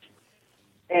church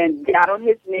and got on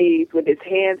his knees with his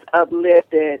hands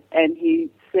uplifted, and he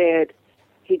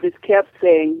just kept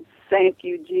saying, thank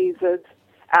you, Jesus.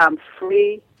 I'm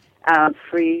free, I'm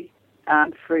free,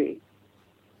 I'm free.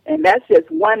 And that's just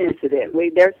one incident.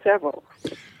 There's several.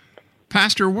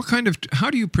 Pastor, how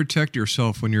do you protect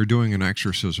yourself when you're doing an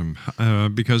exorcism?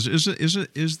 Because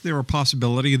is there a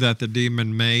possibility that the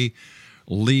demon may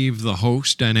leave the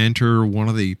host and enter one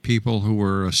of the people who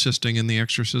were assisting in the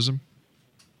exorcism?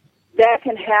 That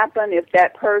can happen if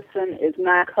that person is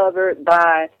not covered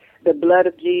by the blood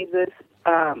of Jesus.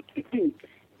 Excuse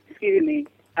me.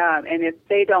 And if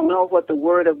they don't know what the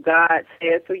Word of God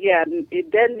says. So, yeah,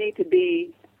 it doesn't need to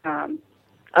be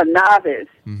a novice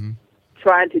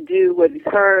trying to do what he's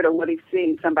heard or what he's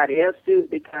seen somebody else do,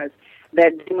 because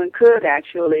that demon could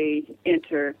actually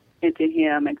enter into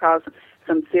him and cause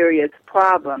some serious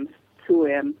problems to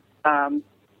him.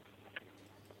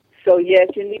 So, yes,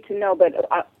 you need to know, but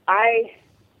I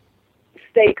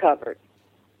stay covered.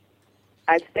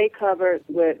 I stay covered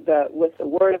with the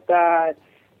Word of God.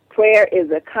 Prayer is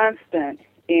a constant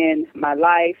in my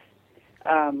life.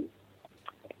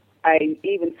 I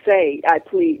even say I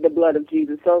plead the blood of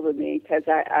Jesus over me, because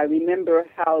I remember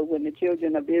how when the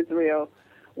children of Israel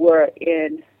were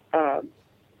in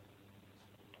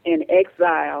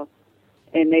exile,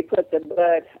 and they put the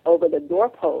blood over the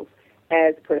doorpost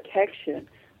as protection.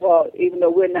 Well, even though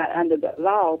we're not under the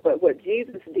law, but what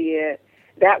Jesus did,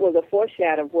 that was a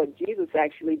foreshadow of what Jesus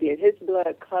actually did. His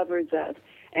blood covers us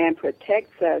and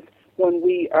protects us when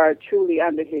we are truly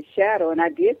under his shadow, and I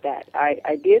did that.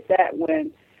 I did that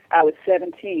when I was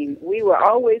 17. We were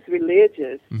always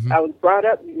religious. I was brought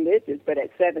up religious, but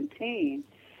at 17,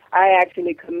 I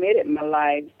actually committed my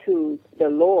life to the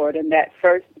Lord, and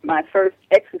my first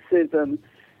exorcism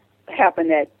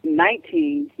happened at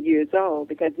 19 years old,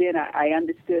 because then I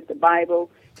understood the Bible,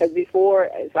 because before,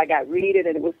 as I got read it,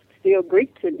 and it was still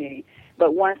Greek to me,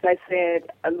 But once I said,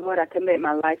 Lord, I commit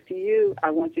my life to you.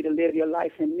 I want you to live your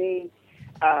life in me.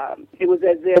 It was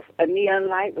as if a neon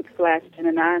light was flashing,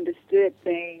 and I understood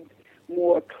things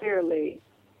more clearly.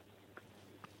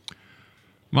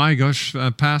 My gosh,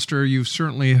 Pastor, you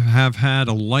certainly have had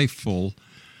a life full.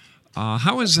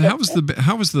 How is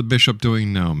the bishop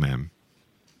doing now, ma'am?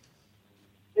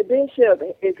 The bishop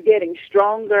is getting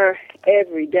stronger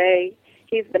every day.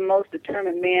 He's the most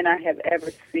determined man I have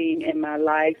ever seen in my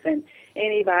life, and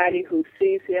anybody who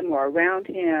sees him or around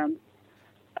him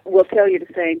will tell you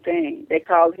the same thing. They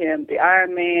call him the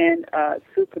Iron Man,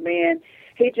 Superman.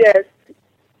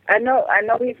 I know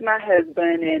he's my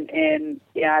husband, and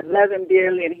yeah, I love him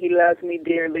dearly, and he loves me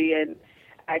dearly, and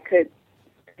I could,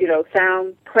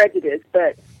 sound prejudiced,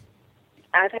 but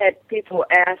I've had people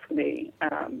ask me,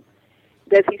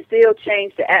 does he still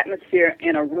change the atmosphere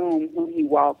in a room when he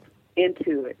walks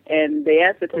into it? And the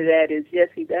answer to that is yes,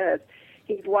 he does.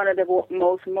 He's one of the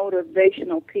most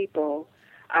motivational people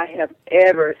I have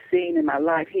ever seen in my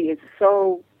life. He is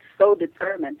so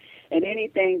determined. And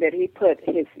anything that he put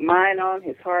his mind on,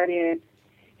 his heart in,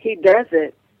 he does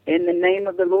it in the name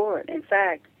of the Lord. In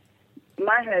fact,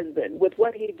 my husband, with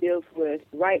what he deals with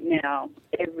right now,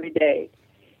 every day,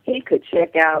 he could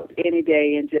check out any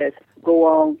day and just go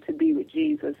on to be with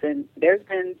Jesus. And there's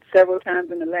been several times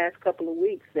in the last couple of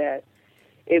weeks that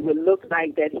it would look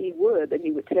like that he would, and he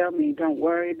would tell me, don't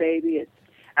worry, baby,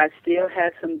 I still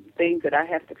have some things that I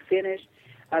have to finish.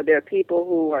 There are people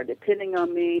who are depending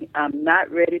on me. I'm not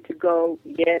ready to go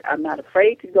yet. I'm not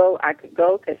afraid to go. I could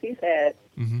go because he's had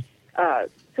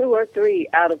 2 or 3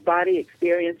 out-of-body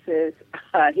experiences.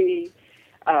 He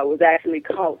was actually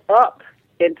caught up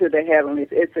into the heavenlies.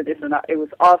 It was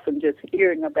awesome just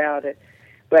hearing about it.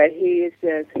 But he's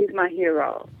my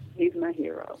hero. He's my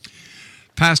hero.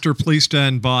 Pastor, please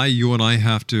stand by. You and I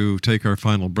have to take our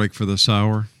final break for this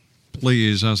hour.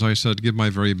 Please, as I said, give my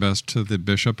very best to the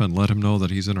bishop and let him know that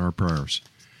he's in our prayers.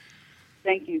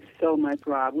 Thank you so much,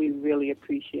 Rob. We really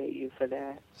appreciate you for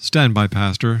that. Stand by,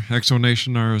 Pastor.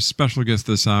 Exonation, our special guest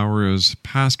this hour is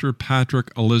Pastor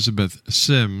Patrick Elizabeth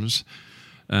Sims,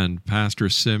 and Pastor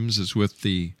Sims is with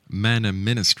the Manna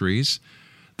Ministries.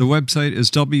 The website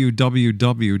is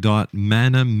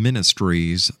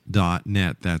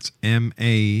www.mannaministries.net. That's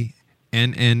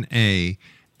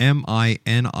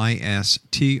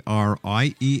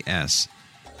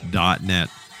MANNAMINISTRIES.net.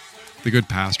 The good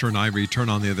pastor and I return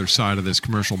on the other side of this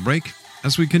commercial break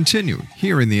as we continue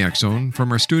here in the X Zone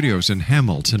from our studios in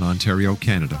Hamilton, Ontario,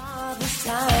 Canada.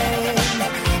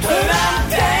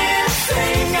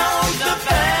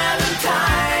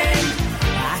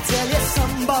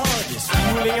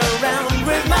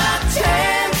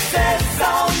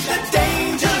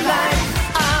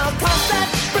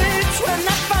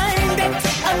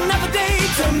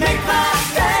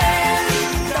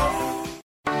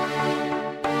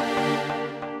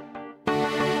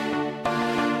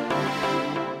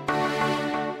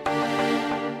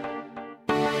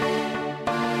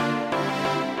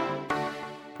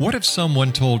 What if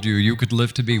someone told you you could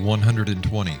live to be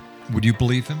 120? Would you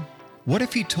believe him? What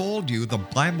if he told you the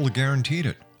Bible guaranteed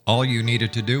it? All you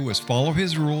needed to do was follow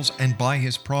his rules and buy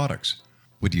his products.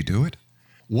 Would you do it?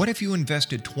 What if you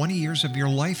invested 20 years of your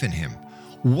life in him?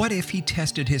 What if he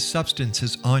tested his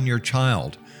substances on your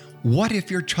child? What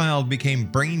if your child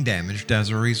became brain damaged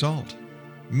as a result?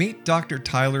 Meet Dr.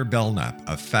 Tyler Belknap,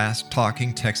 a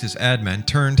fast-talking Texas admin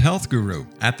turned health guru.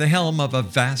 At the helm of a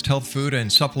vast health food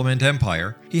and supplement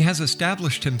empire, he has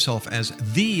established himself as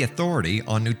the authority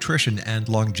on nutrition and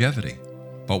longevity.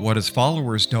 But what his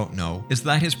followers don't know is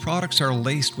that his products are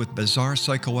laced with bizarre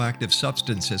psychoactive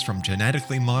substances from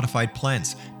genetically modified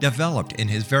plants developed in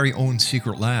his very own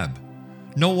secret lab.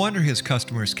 No wonder his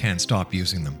customers can't stop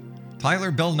using them.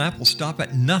 Tyler Belknap will stop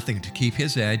at nothing to keep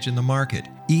his edge in the market,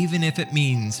 even if it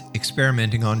means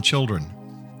experimenting on children.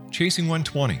 Chasing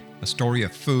 120, a story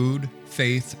of food,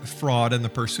 faith, fraud, and the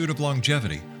pursuit of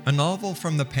longevity, a novel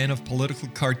from the pen of political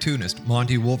cartoonist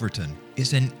Monty Wolverton,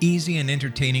 is an easy and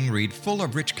entertaining read full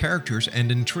of rich characters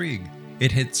and intrigue.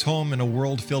 It hits home in a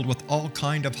world filled with all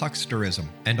kind of hucksterism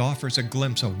and offers a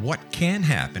glimpse of what can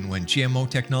happen when GMO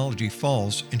technology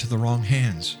falls into the wrong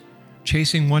hands.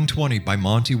 Chasing 120 by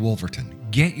Monty Wolverton.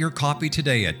 Get your copy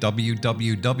today at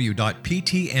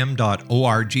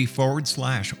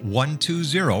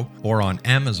www.ptm.org/120 or on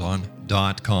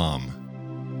Amazon.com.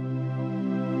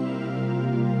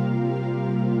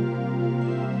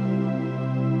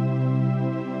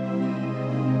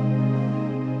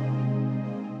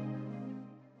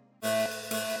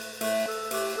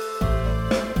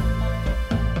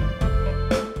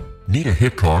 Nita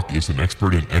Hickok is an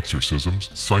expert in exorcisms,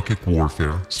 psychic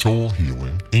warfare, soul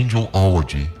healing,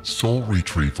 angelology, soul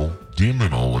retrieval,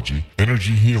 demonology,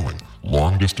 energy healing,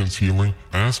 long-distance healing,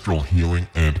 astral healing,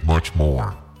 and much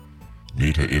more.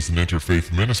 Nita is an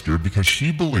interfaith minister because she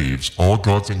believes all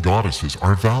gods and goddesses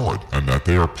are valid and that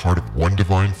they are part of one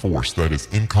divine force that is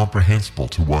incomprehensible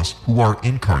to us who are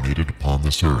incarnated upon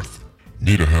this earth.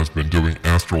 Nita has been doing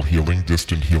astral healing,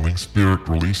 distant healing, spirit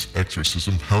release,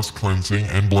 exorcism, house cleansing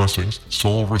and blessings,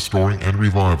 soul restoring and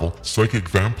revival, psychic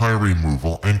vampire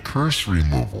removal and curse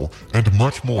removal, and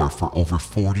much more for over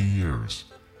 40 years.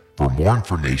 For more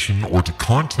information or to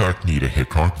contact Nita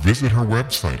Hickok, visit her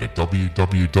website at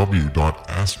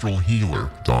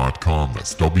www.astralhealer.com.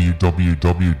 That's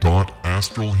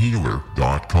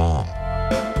www.astralhealer.com.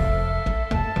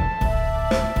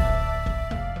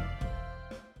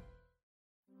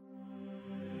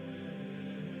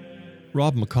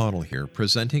 Rob McConnell here,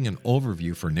 presenting an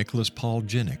overview for Nicholas Paul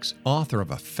Jennings, author of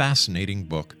a fascinating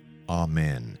book,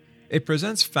 Amen. It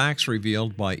presents facts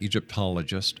revealed by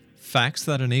Egyptologists, facts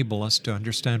that enable us to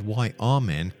understand why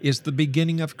Amen is the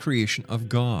beginning of creation of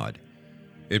God.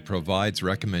 It provides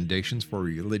recommendations for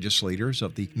religious leaders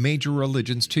of the major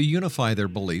religions to unify their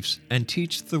beliefs and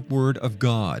teach the Word of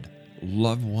God.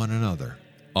 Love one another.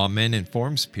 Amen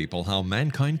informs people how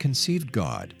mankind conceived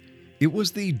God. It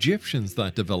was the Egyptians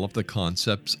that developed the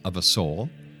concepts of a soul,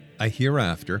 a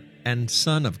hereafter, and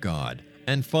Son of God.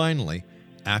 And finally,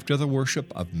 after the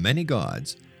worship of many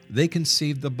gods, they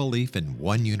conceived the belief in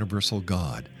one universal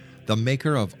God, the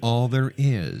maker of all there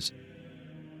is.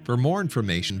 For more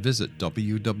information, visit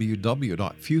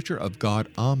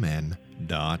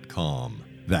www.futureofgodamen.com.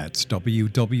 That's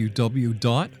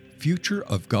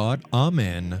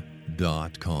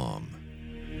www.futureofgodamen.com.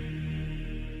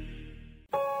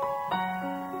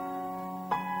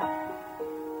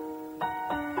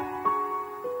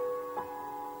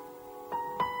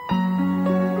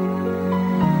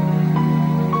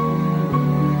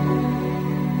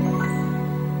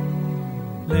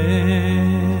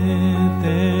 Let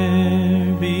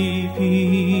there be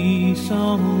peace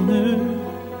on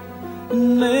earth,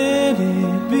 and let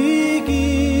it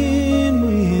begin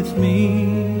with me.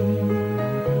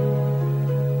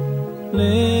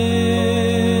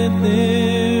 Let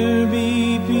there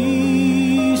be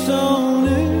peace on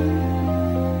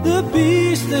earth, the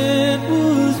peace that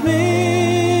was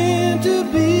meant to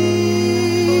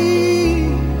be.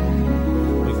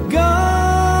 With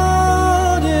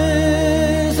God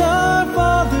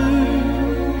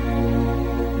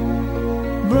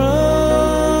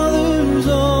brothers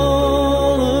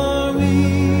all are we.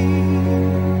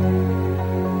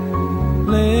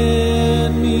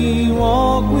 Let me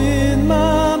walk with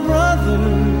my brother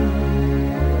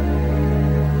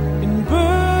in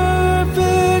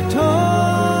perfect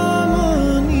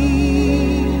harmony.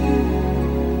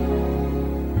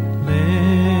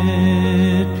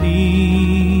 Let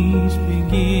peace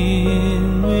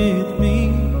begin with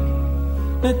me.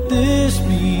 Let this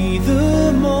be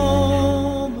the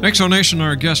moment. Exonation,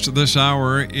 our guest this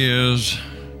hour is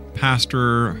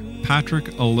Pastor Patrick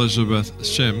Elizabeth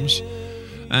Sims,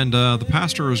 and the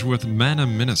pastor is with Manna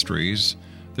Ministries.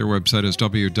 Their website is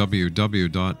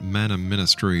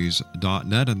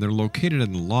www.mannaministries.net, and they're located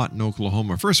in Lawton,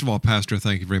 Oklahoma. First of all, Pastor,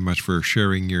 thank you very much for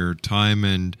sharing your time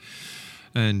and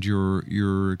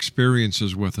your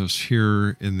experiences with us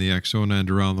here in the X Zone and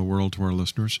around the world to our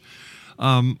listeners.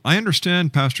 I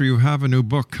understand, Pastor, you have a new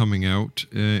book coming out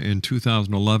in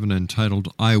 2011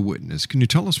 entitled Eyewitness. Can you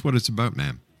tell us what it's about,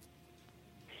 ma'am?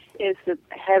 It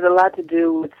has a lot to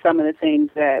do with some of the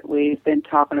things that we've been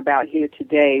talking about here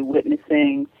today,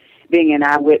 witnessing, being an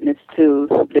eyewitness to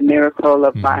the miracle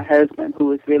of my husband,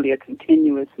 who is really a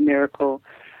continuous miracle.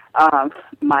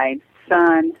 My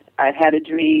son, I had a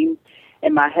dream,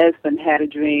 and my husband had a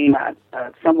dream.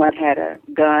 Someone had a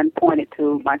gun pointed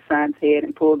to my son's head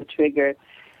and pulled the trigger,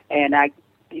 and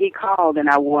he called,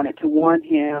 and I wanted to warn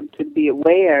him to be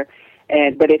aware,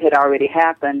 but it had already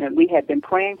happened, and we had been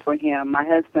praying for him. My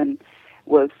husband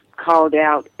was called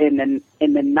out in the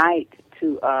night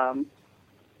to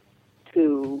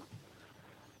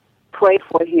pray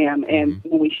for him, and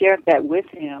when we shared that with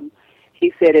him,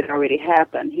 he said it already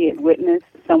happened. He had witnessed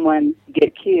someone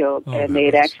get killed, and they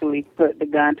had actually put the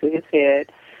gun to his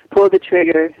head, pulled the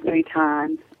trigger 3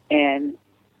 times, and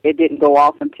it didn't go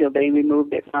off until they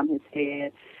removed it from his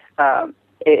head.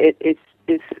 It's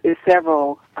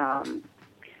several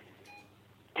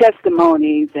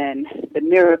testimonies and the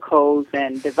miracles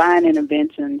and divine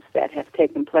interventions that have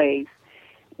taken place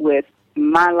with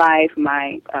my life,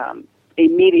 my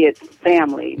immediate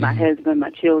family, my husband, my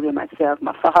children, myself,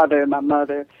 my father, my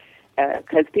mother,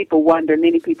 because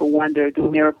many people wonder, do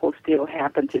miracles still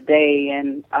happen today?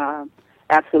 And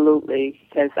absolutely,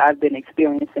 because I've been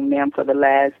experiencing them for the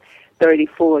last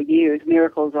 34 years.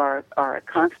 Miracles are a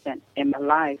constant in my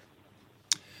life.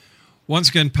 Once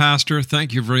again, Pastor,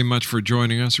 thank you very much for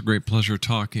joining us. A great pleasure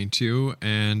talking to you.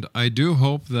 And I do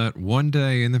hope that one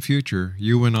day in the future,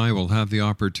 you and I will have the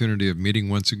opportunity of meeting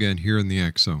once again here in the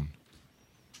X Zone.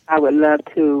 I would love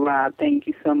to, Rob. Thank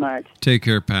you so much. Take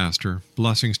care, Pastor.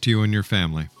 Blessings to you and your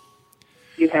family.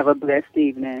 You have a blessed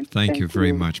evening. Thank you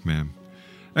very much, ma'am.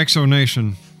 X Zone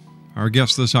Nation, our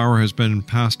guest this hour has been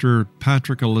Pastor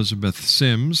Patrick Elizabeth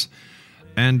Sims,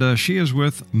 and she is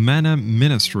with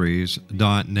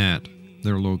manaministries.net.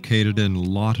 They're located in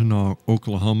Lawton,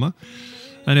 Oklahoma.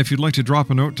 And if you'd like to drop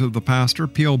a note to the pastor,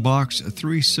 P.O. Box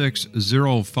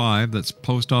 3605, that's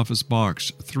Post Office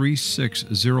Box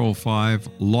 3605,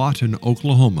 Lawton,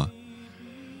 Oklahoma,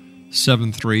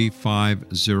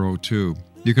 73502.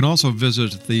 You can also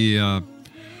visit the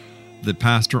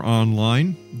pastor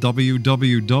online,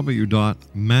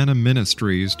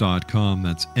 www.manaministries.com.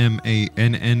 That's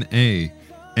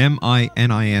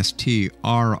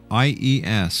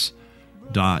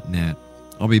MANNAMINISTRIES.net.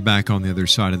 I'll be back on the other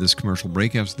side of this commercial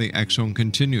break as the X Zone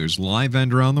continues live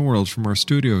and around the world from our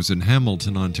studios in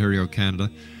Hamilton, Ontario, Canada,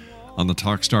 on the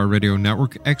Talkstar Radio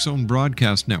Network, X Zone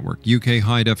Broadcast Network, UK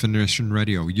High Definition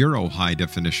Radio, Euro High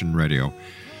Definition Radio,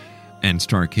 and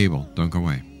Star Cable. Don't go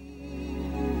away.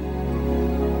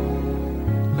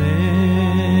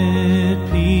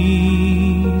 Let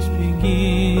peace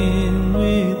begin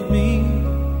with me.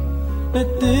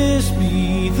 Let this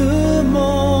be the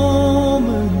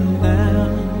moment now.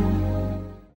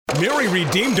 Mary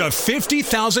redeemed a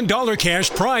 $50,000 cash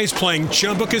prize playing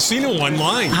Chumba Casino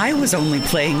online. I was only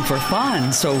playing for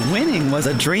fun, so winning was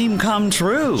a dream come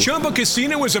true. Chumba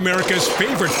Casino is America's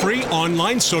favorite free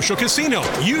online social casino.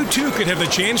 You too could have the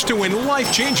chance to win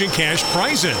life-changing cash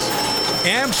prizes.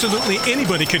 Absolutely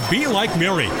anybody could be like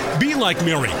Mary. Be like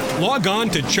Mary. Log on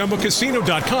to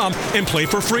ChumbaCasino.com and play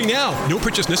for free now. No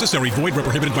purchase necessary. Void where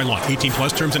prohibited by law. 18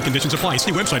 plus terms and conditions apply.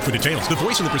 See website for details. The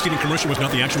voice in the preceding commercial was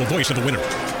not the actual voice of the winner.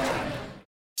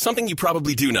 Something you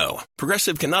probably do know.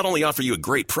 Progressive can not only offer you a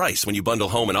great price when you bundle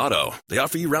home and auto, they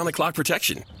offer you round-the-clock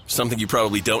protection. Something you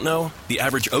probably don't know, the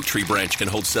average oak tree branch can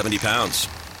hold 70 pounds.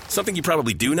 Something you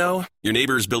probably do know, your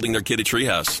neighbor is building their kid a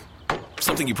treehouse.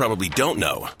 Something you probably don't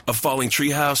know, a falling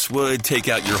treehouse would take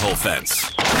out your whole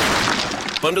fence.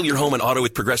 Bundle your home and auto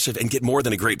with Progressive and get more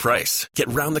than a great price. Get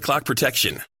round-the-clock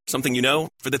protection. Something you know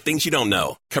for the things you don't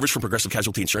know. Coverage from Progressive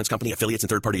Casualty Insurance Company, affiliates, and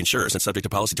third-party insurers and subject to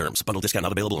policy terms. Bundle discount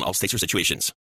not available in all states or situations.